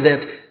 Not only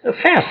that,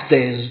 fast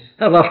days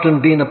have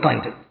often been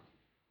appointed.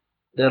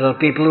 There are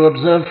people who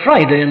observe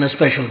Friday in a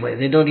special way.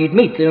 They don't eat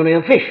meat, they only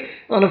have fish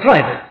on a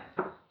Friday.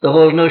 The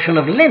whole notion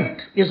of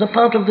Lent is a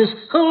part of this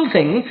whole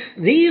thing.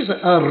 These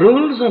are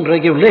rules and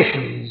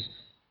regulations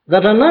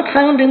that are not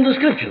found in the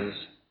Scriptures,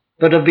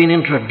 but have been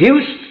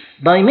introduced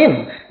by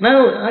men.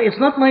 Now, it's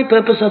not my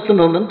purpose at the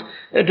moment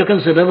to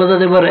consider whether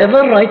they were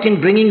ever right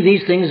in bringing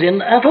these things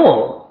in at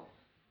all.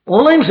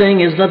 All I'm saying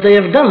is that they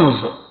have done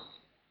so,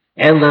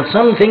 and that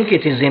some think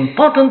it is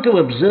important to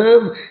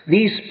observe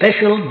these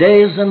special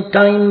days and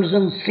times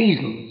and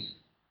seasons.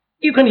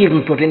 You can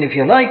even put in, if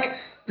you like,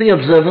 the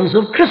observance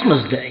of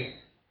Christmas Day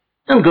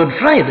and Good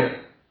Friday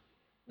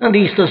and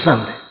Easter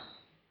Sunday.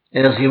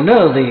 As you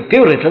know, the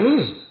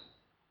Puritans,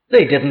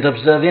 they didn't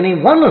observe any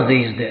one of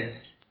these days.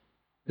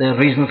 Their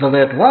reason for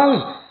that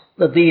was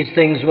that these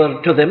things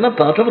were to them a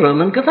part of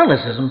Roman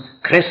Catholicism.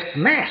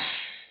 Christmas.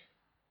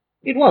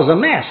 It was a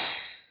Mass.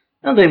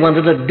 And they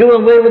wanted to do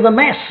away with the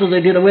Mass, so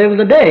they did away with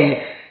the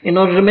day in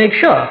order to make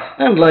sure.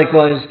 And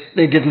likewise,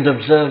 they didn't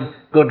observe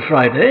Good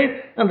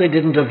Friday, and they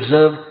didn't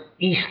observe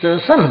Easter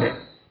Sunday.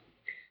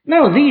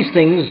 Now, these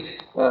things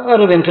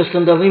are of interest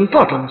and of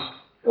importance.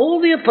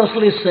 All the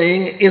apostle is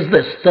saying is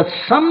this, that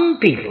some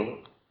people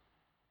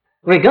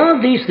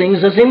regard these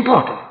things as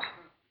important.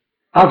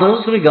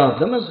 Others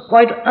regard them as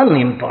quite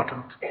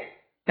unimportant,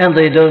 and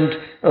they don't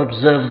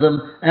observe them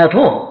at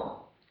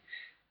all.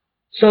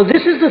 So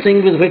this is the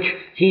thing with which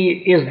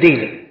he is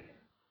dealing.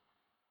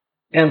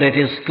 And it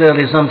is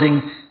clearly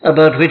something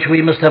about which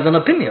we must have an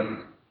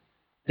opinion.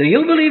 Do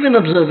you believe in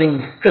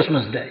observing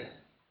Christmas Day?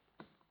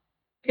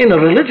 In a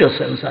religious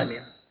sense, I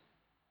mean.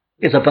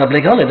 It's a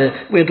public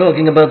holiday. We're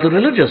talking about the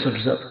religious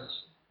observance.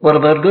 What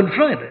about Good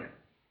Friday?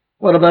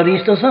 What about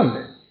Easter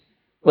Sunday?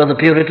 Were the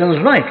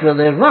Puritans right? Were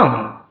they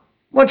wrong?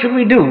 What should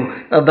we do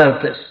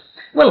about this?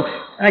 Well,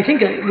 I think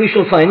we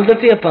shall find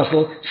that the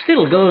apostle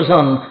still goes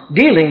on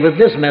dealing with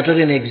this matter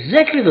in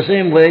exactly the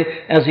same way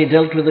as he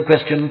dealt with the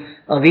question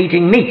of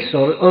eating meats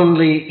or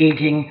only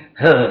eating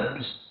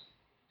herbs.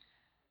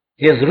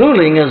 His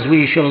ruling, as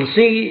we shall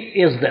see,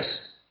 is this,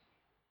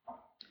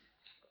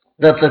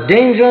 that the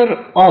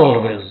danger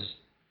always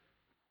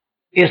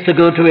is to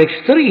go to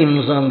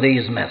extremes on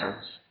these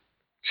matters.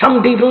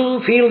 Some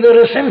people feel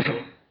they're essential,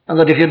 and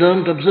that if you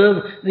don't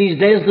observe these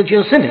days that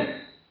you're sinning.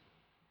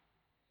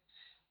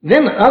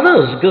 Then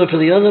others go to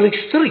the other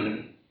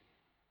extreme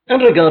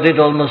and regard it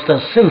almost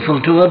as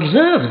sinful to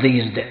observe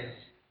these days.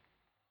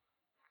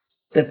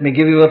 Let me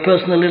give you a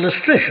personal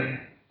illustration.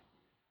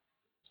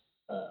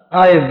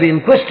 I have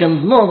been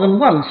questioned more than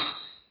once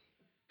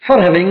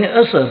for having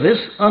a service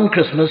on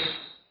Christmas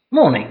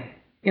morning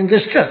in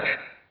this church.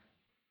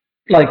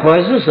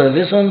 Likewise, a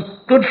service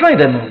on Good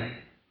Friday morning.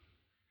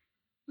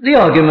 The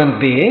argument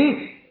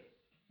being,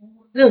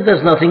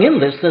 there's nothing in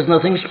this, there's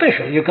nothing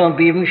special. You can't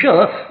be even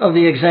sure of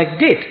the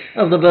exact date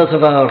of the birth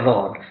of our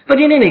Lord.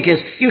 But in any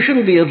case, you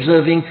shouldn't be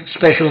observing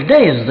special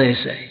days, they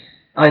say.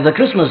 Either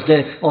Christmas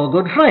Day or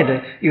Good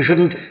Friday. You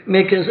shouldn't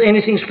make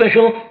anything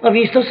special of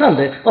Easter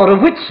Sunday or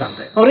of Whit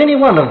Sunday or any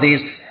one of these.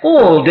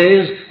 All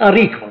days are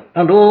equal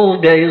and all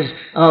days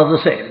are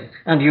the same.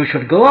 And you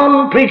should go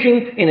on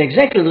preaching in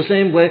exactly the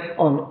same way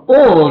on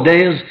all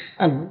days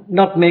and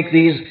not make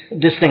these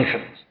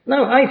distinctions.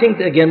 Now, I think,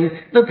 again,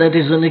 that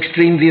is an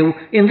extreme view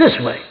in this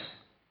way.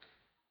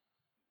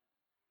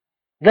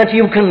 That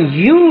you can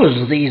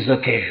use these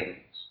occasions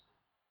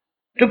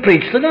to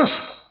preach the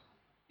gospel.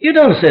 You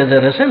don't say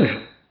they're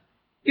essential.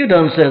 You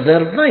don't say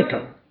they're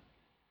vital.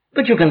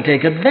 But you can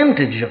take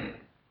advantage of them.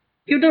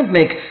 You don't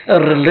make a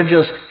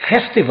religious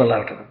festival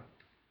out of them.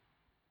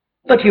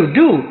 But you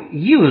do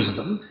use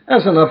them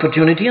as an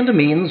opportunity and a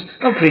means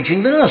of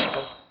preaching the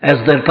gospel. As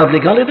they're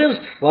public holidays,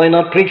 why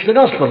not preach the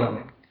gospel on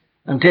them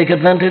and take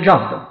advantage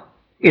of them?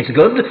 It's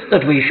good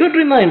that we should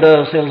remind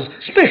ourselves,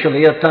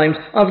 especially at times,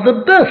 of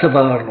the birth of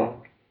our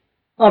Lord,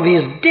 of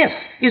his death,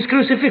 his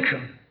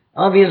crucifixion,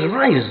 of his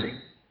rising.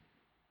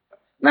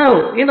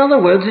 Now, in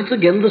other words, it's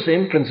again the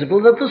same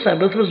principle that the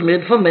Sabbath was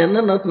made for men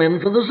and not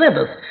men for the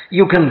Sabbath.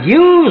 You can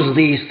use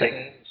these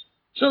things,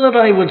 so that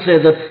I would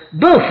say that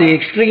both the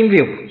extreme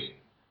views,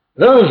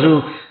 those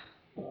who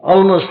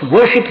almost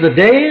worship the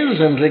days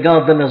and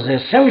regard them as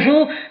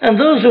essential, and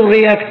those who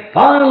react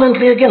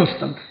violently against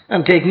them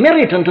and take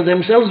merit unto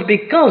themselves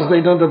because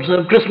they don't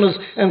observe Christmas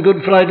and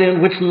Good Friday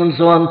and Whitsun and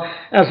so on,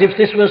 as if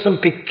this were some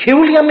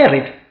peculiar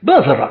merit,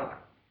 both are wrong.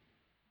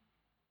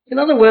 In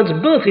other words,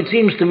 both, it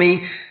seems to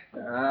me,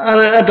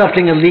 are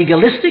adopting a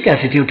legalistic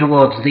attitude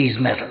towards these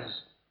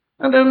matters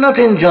and are not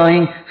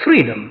enjoying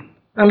freedom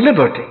and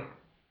liberty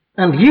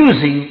and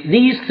using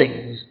these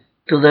things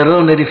to their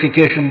own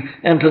edification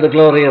and to the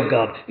glory of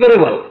God. Very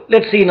well,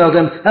 let's see now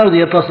then how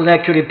the apostle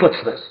actually puts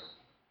this.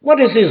 What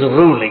is his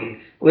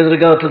ruling with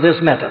regard to this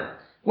matter?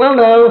 Well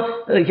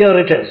now, here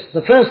it is.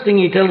 The first thing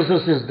he tells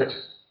us is this.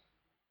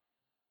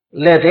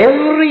 Let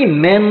every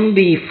man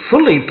be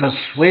fully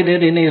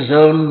persuaded in his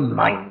own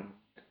mind.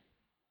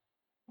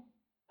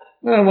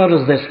 Now, what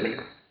does this mean?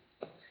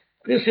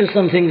 This is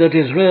something that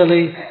is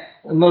really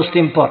most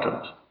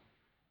important.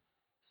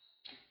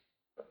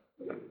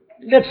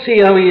 Let's see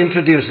how he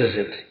introduces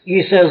it.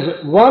 He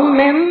says, one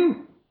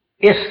man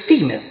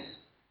esteemeth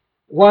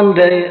one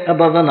day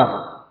above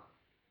another.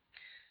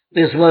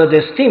 This word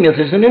esteemeth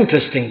is an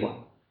interesting one.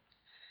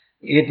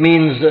 It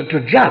means to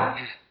judge.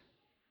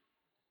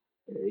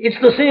 It's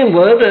the same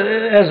word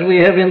as we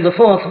have in the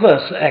 4th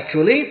verse,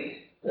 actually.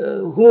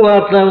 Who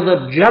art thou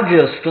that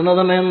judgest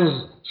another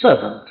man's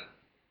servant?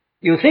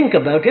 You think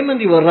about him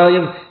and you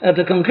arrive at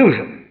a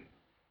conclusion.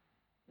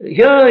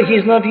 Here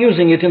he's not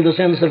using it in the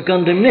sense of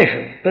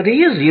condemnation, but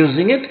he is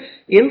using it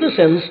in the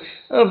sense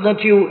of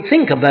that you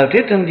think about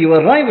it and you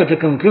arrive at a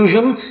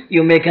conclusion,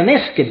 you make an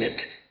estimate.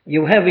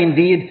 You have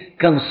indeed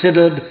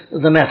considered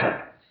the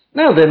matter.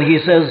 Now then, he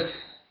says,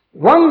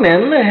 one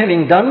man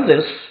having done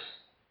this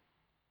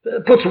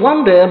puts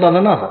one day above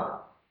another.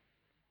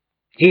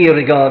 He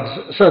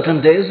regards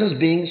certain days as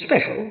being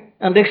special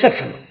and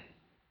exceptional.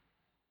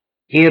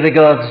 He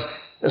regards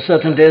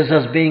certain days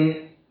as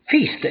being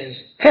feast days,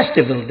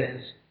 festival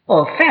days,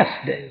 or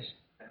fast days,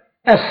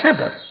 as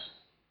Sabbaths.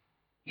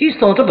 He's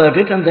thought about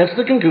it, and that's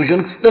the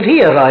conclusion that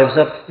he arrives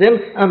at. Then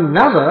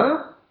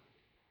another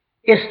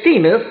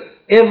esteemeth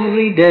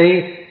every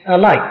day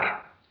alike.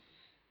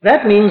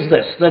 That means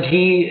this, that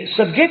he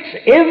subjects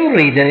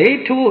every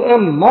day to a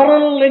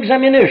moral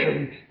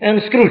examination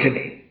and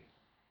scrutiny.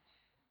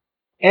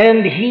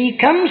 And he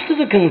comes to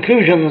the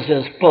conclusion,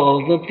 says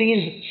Paul, that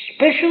these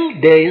special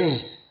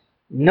days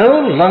no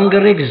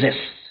longer exist.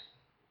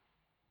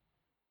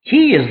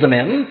 He is the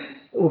man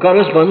who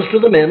corresponds to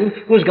the man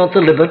who's got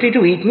the liberty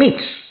to eat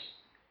meats.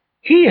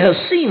 He has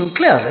seen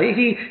clearly,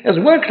 he has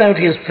worked out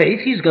his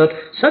faith, he's got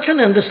such an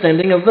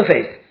understanding of the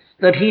faith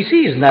that he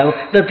sees now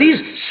that these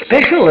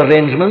special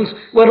arrangements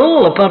were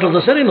all a part of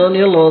the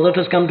ceremonial law that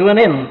has come to an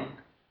end,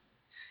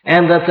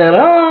 and that there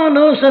are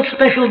no such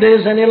special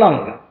days any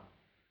longer,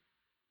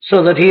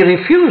 so that he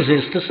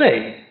refuses to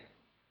say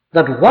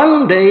that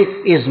one day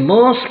is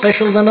more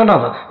special than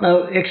another.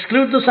 Now,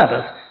 exclude the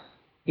Sabbath.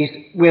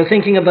 We're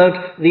thinking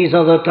about these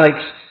other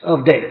types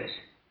of days.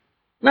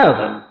 Now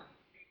then,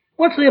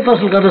 what's the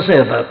apostle got to say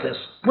about this?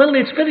 Well,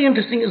 it's very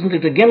interesting, isn't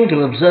it, again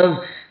to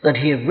observe that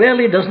he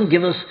really doesn't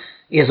give us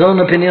his own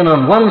opinion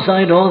on one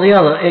side or the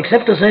other,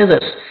 except to say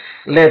this,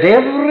 let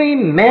every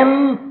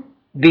man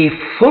be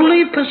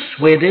fully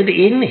persuaded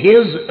in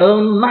his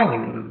own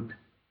mind.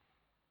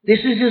 This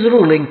is his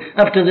ruling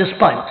up to this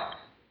point.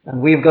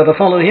 And we've got to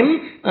follow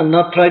him and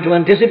not try to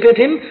anticipate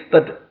him,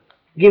 but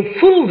give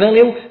full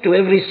value to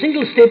every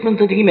single statement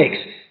that he makes.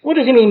 What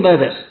does he mean by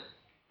this?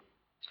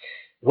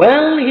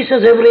 Well, he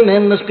says every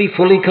man must be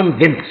fully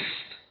convinced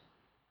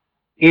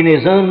in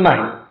his own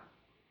mind,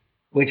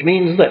 which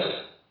means this.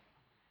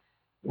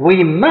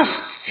 We must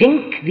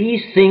think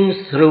these things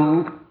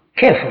through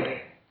carefully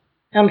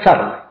and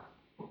thoroughly.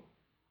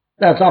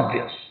 That's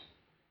obvious.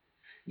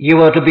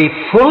 You are to be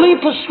fully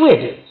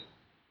persuaded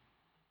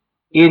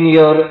in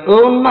your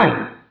own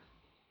mind.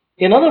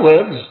 In other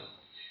words,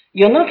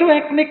 you're not to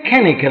act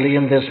mechanically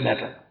in this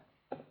matter.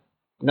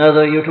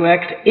 Neither are you to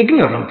act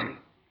ignorantly.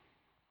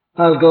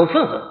 I'll go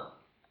further.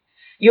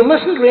 You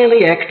mustn't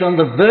really act on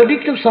the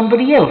verdict of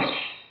somebody else.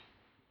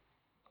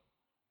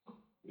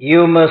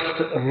 You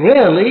must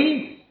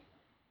really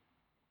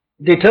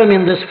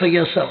determine this for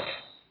yourself.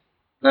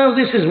 Now,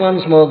 this is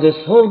once more this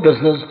whole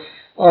business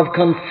of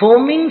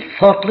conforming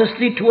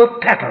thoughtlessly to a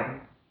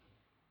pattern.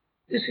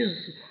 This is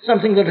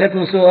something that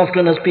happens so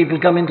often as people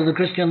come into the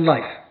Christian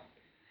life.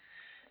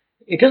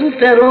 It isn't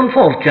their own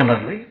fault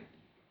generally,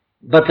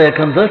 but they're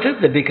converted,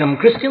 they become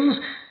Christians,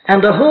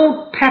 and a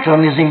whole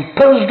pattern is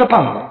imposed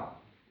upon them.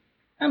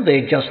 And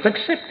they just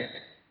accept it,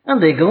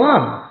 and they go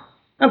on.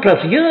 And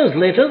perhaps years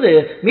later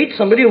they meet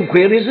somebody who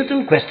queries it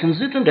and questions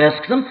it and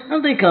asks them,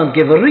 and they can't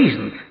give a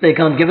reason, they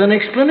can't give an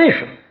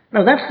explanation.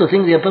 Now that's the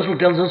thing the apostle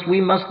tells us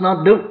we must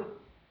not do.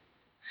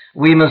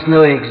 We must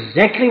know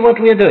exactly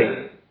what we are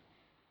doing.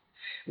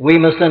 We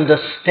must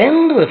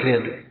understand what we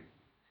are doing.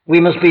 We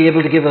must be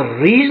able to give a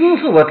reason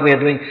for what we are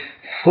doing,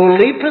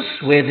 fully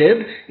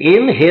persuaded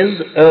in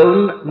his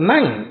own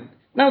mind.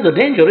 Now the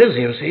danger is,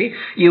 you see,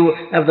 you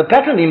have the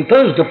pattern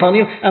imposed upon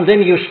you, and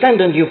then you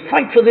stand and you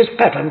fight for this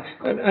pattern,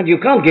 and you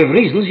can't give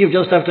reasons, you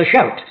just have to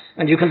shout.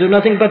 And you can do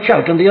nothing but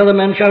shout, and the other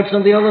man shouts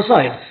on the other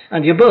side.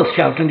 And you both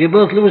shout, and you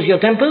both lose your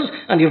tempers,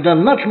 and you've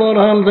done much more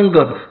harm than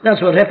good.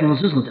 That's what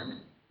happens, isn't it?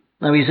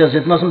 Now he says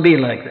it mustn't be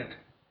like that.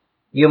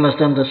 You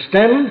must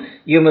understand,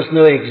 you must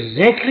know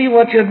exactly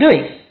what you're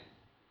doing.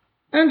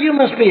 And you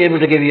must be able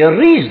to give your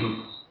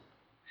reasons.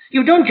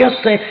 You don't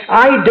just say,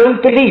 I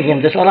don't believe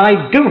in this, or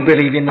I do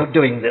believe in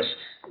doing this.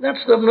 That's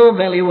of no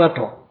value at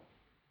all.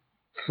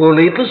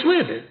 Fully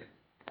persuaded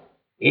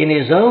in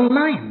his own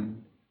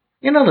mind.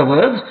 In other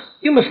words,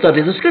 you must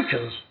study the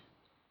Scriptures.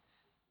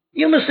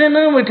 You must say,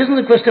 no, it isn't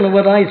a question of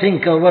what I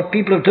think or what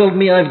people have told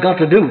me I've got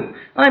to do.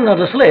 I'm not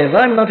a slave.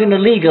 I'm not in a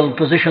legal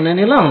position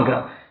any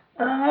longer.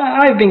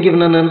 I've been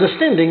given an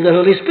understanding. The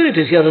Holy Spirit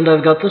is here and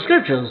I've got the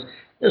Scriptures.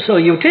 So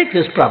you take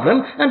this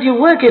problem and you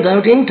work it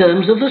out in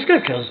terms of the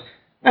Scriptures.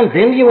 And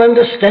then you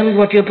understand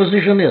what your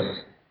position is.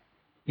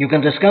 You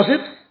can discuss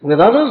it with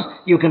others.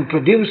 You can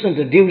produce and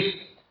deduce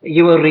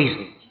your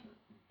reasons.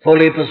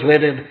 Fully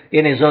persuaded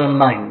in his own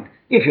mind.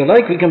 If you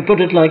like, we can put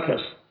it like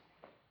this.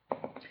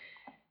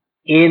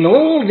 In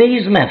all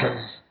these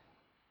matters,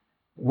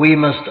 we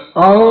must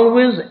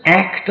always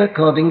act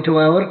according to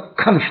our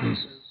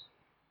consciences.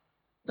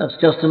 That's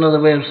just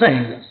another way of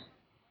saying this.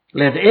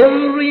 Let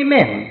every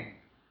man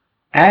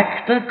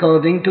act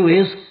according to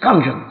his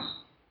conscience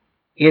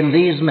in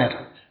these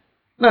matters.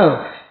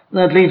 Now,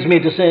 that leads me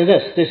to say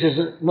this. This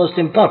is most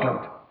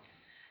important.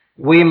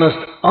 We must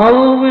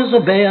always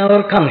obey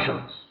our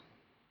conscience.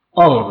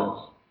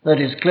 Always. That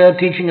is clear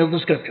teaching of the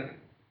Scripture.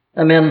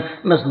 A man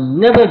must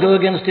never go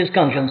against his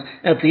conscience.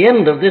 At the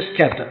end of this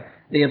chapter,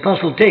 the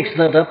apostle takes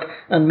that up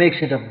and makes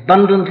it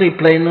abundantly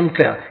plain and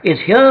clear. It's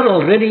here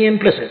already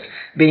implicit.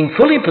 Being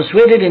fully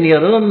persuaded in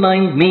your own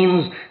mind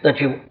means that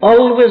you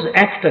always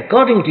act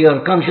according to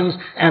your conscience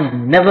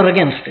and never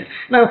against it.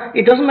 Now,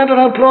 it doesn't matter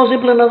how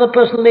plausible another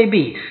person may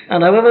be,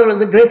 and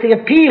however great the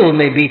appeal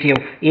may be to you.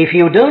 If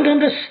you don't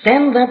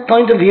understand that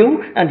point of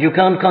view and you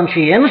can't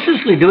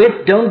conscientiously do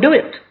it, don't do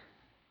it.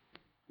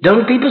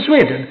 Don't be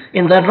persuaded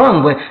in that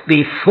wrong way.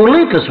 Be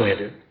fully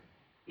persuaded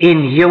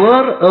in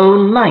your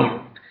own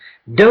mind.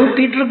 Don't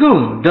be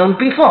dragooned. Don't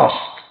be forced.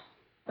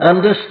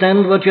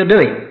 Understand what you're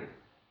doing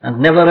and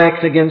never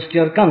act against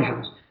your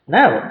conscience.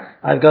 Now,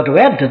 I've got to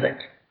add to that.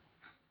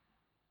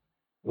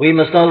 We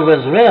must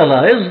always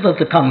realize that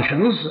the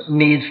conscience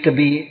needs to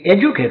be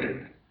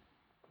educated.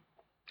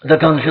 The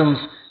conscience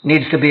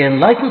needs to be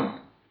enlightened.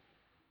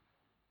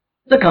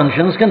 The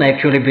conscience can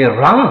actually be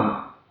wrong.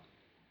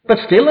 But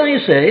still, I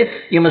say,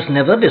 you must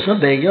never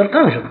disobey your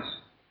conscience.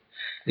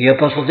 The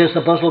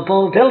Apostle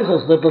Paul tells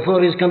us that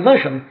before his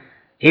conversion,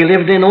 he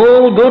lived in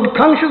all good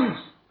conscience.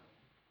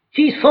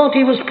 He thought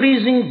he was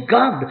pleasing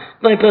God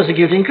by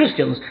persecuting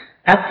Christians.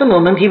 At the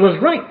moment, he was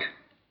right.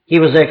 He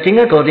was acting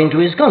according to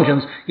his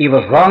conscience. He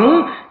was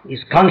wrong.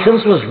 His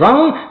conscience was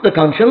wrong. The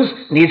conscience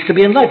needs to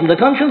be enlightened. The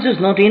conscience is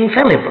not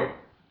infallible.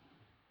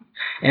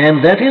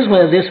 And that is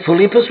why this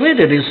fully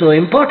persuaded is so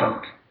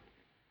important.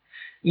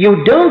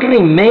 You don't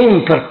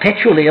remain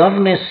perpetually of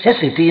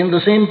necessity in the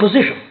same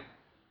position.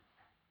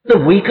 The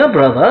weaker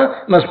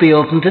brother must be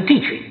open to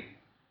teaching.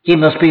 He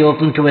must be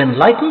open to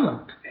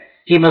enlightenment.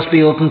 He must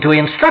be open to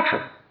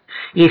instruction.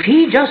 If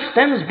he just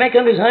stands back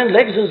on his hind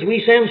legs, as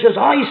we say, and says,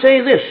 I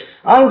say this,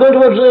 I'm going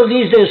to observe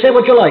these days, say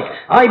what you like,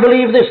 I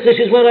believe this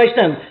is where I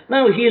stand.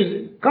 Now he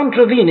is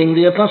contravening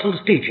the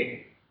apostle's teaching.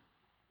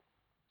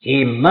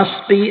 He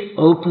must be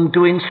open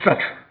to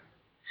instruction.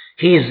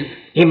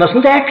 He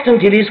mustn't act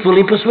until he's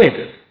fully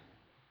persuaded.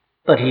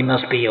 But he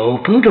must be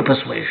open to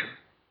persuasion.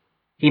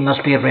 He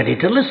must be ready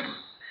to listen.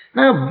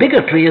 Now,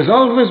 bigotry is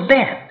always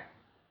bad.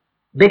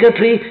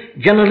 Bigotry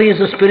generally is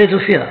a spirit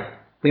of fear.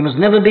 We must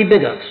never be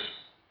bigots.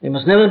 We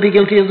must never be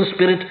guilty of the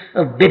spirit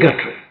of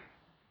bigotry.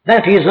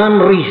 That is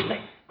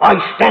unreasoning.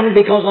 I stand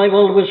because I've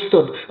always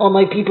stood, or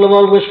my people have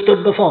always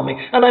stood before me,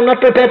 and I'm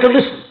not prepared to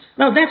listen.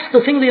 Now, that's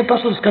the thing the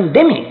apostle is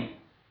condemning.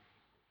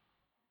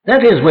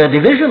 That is where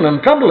division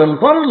and trouble and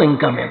quarreling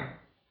come in.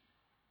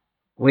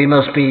 We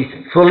must be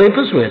fully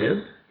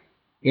persuaded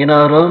in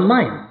our own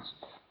minds.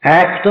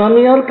 Act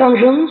on your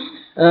conscience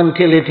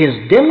until it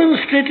is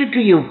demonstrated to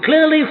you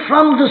clearly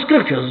from the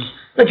Scriptures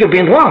that you've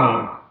been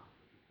wrong.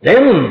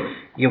 Then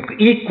you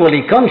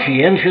equally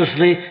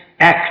conscientiously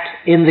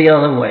act in the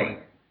other way.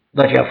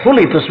 But you're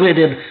fully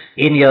persuaded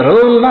in your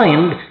own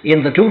mind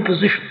in the two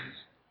positions.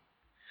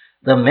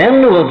 The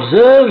man who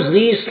observes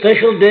these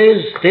special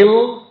days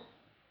still,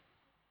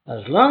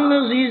 as long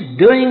as he's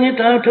doing it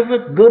out of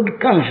a good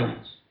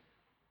conscience,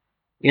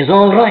 is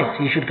all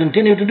right. He should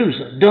continue to do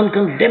so. Don't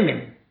condemn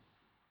him.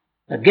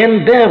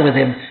 Again, bear with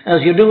him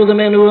as you do with the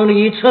man who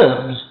only eats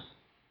herbs.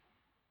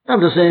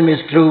 And the same is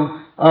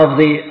true of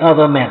the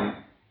other men.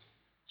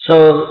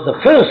 So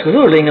the first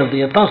ruling of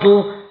the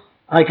apostle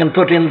I can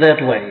put in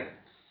that way.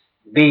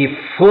 Be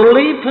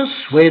fully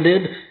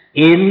persuaded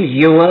in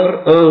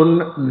your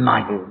own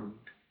mind.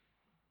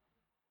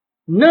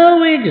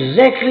 Know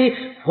exactly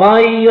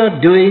why you're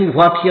doing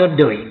what you're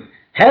doing.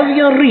 Have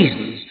your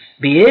reasons.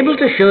 Be able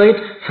to show it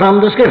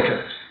from the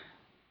Scriptures.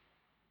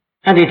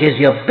 And it is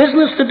your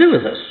business to do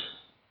this.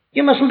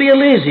 You mustn't be a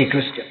lazy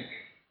Christian.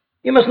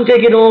 You mustn't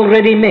take it all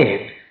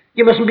ready-made.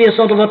 You mustn't be a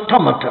sort of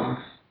automaton,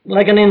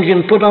 like an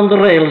engine put on the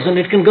rails and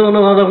it can go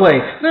no other way.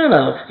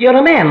 No. You're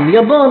a man.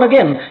 You're born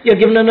again. You're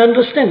given an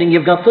understanding.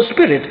 You've got the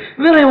Spirit.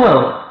 Very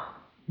well.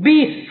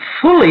 Be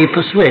fully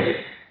persuaded.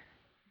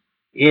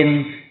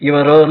 in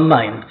your own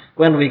mind.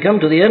 When we come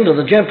to the end of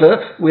the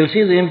chapter, we'll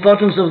see the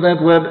importance of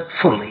that word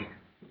fully.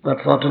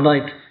 But for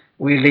tonight,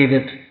 we leave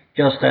it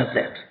just at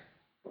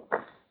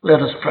that.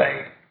 Let us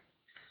pray.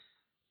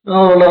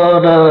 O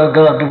Lord our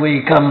God,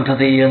 we come to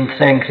Thee and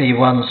thank Thee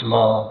once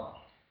more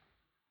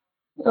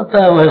that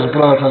Thou hast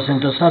brought us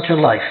into such a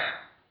life,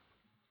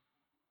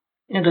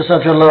 into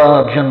such a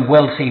large and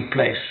wealthy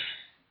place,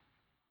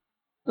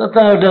 that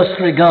Thou dost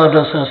regard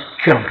us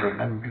as children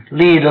and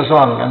lead us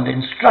on and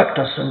instruct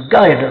us and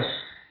guide us.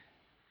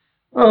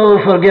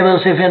 Oh, forgive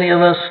us if any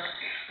of us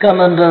come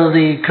under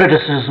the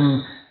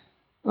criticism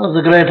of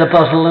the great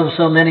apostle of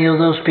so many of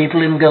those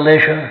people in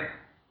Galatia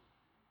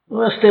who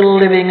are still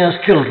living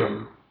as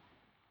children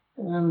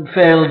and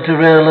failed to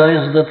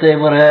realize that they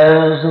were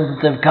heirs and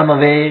that they've come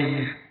of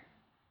age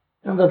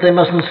and that they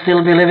mustn't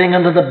still be living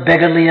under the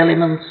beggarly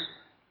elements.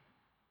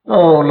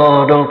 Oh,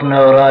 Lord, open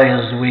our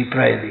eyes, we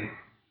pray Thee,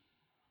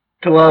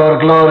 to our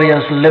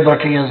glorious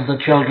liberty as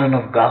the children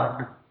of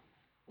God,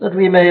 that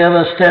we may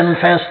ever stand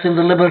fast in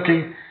the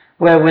liberty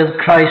wherewith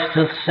Christ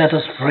hath set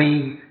us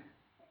free.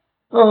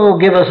 Oh,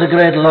 give us a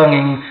great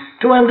longing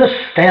to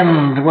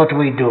understand what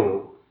we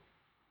do,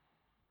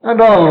 and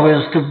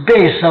always to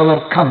base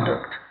our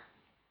conduct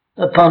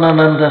upon an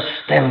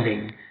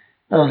understanding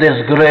of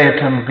this great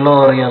and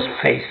glorious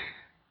faith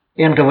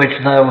into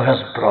which Thou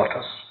hast brought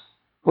us.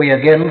 We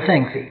again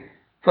thank Thee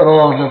for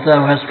all that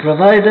Thou hast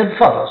provided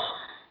for us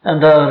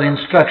and our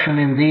instruction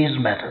in these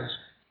matters.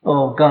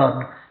 O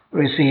God,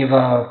 receive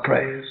our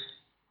praise.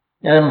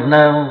 And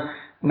now,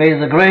 may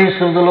the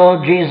grace of the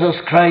Lord Jesus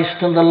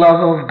Christ and the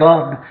love of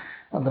God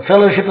and the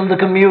fellowship and the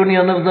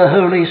communion of the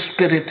Holy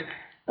Spirit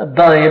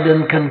abide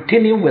and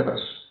continue with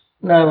us,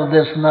 now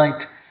this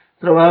night,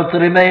 throughout the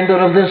remainder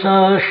of this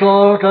our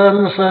short,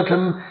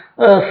 uncertain,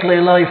 earthly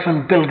life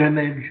and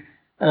pilgrimage,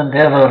 and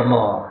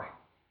evermore.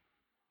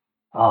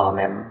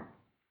 Amen.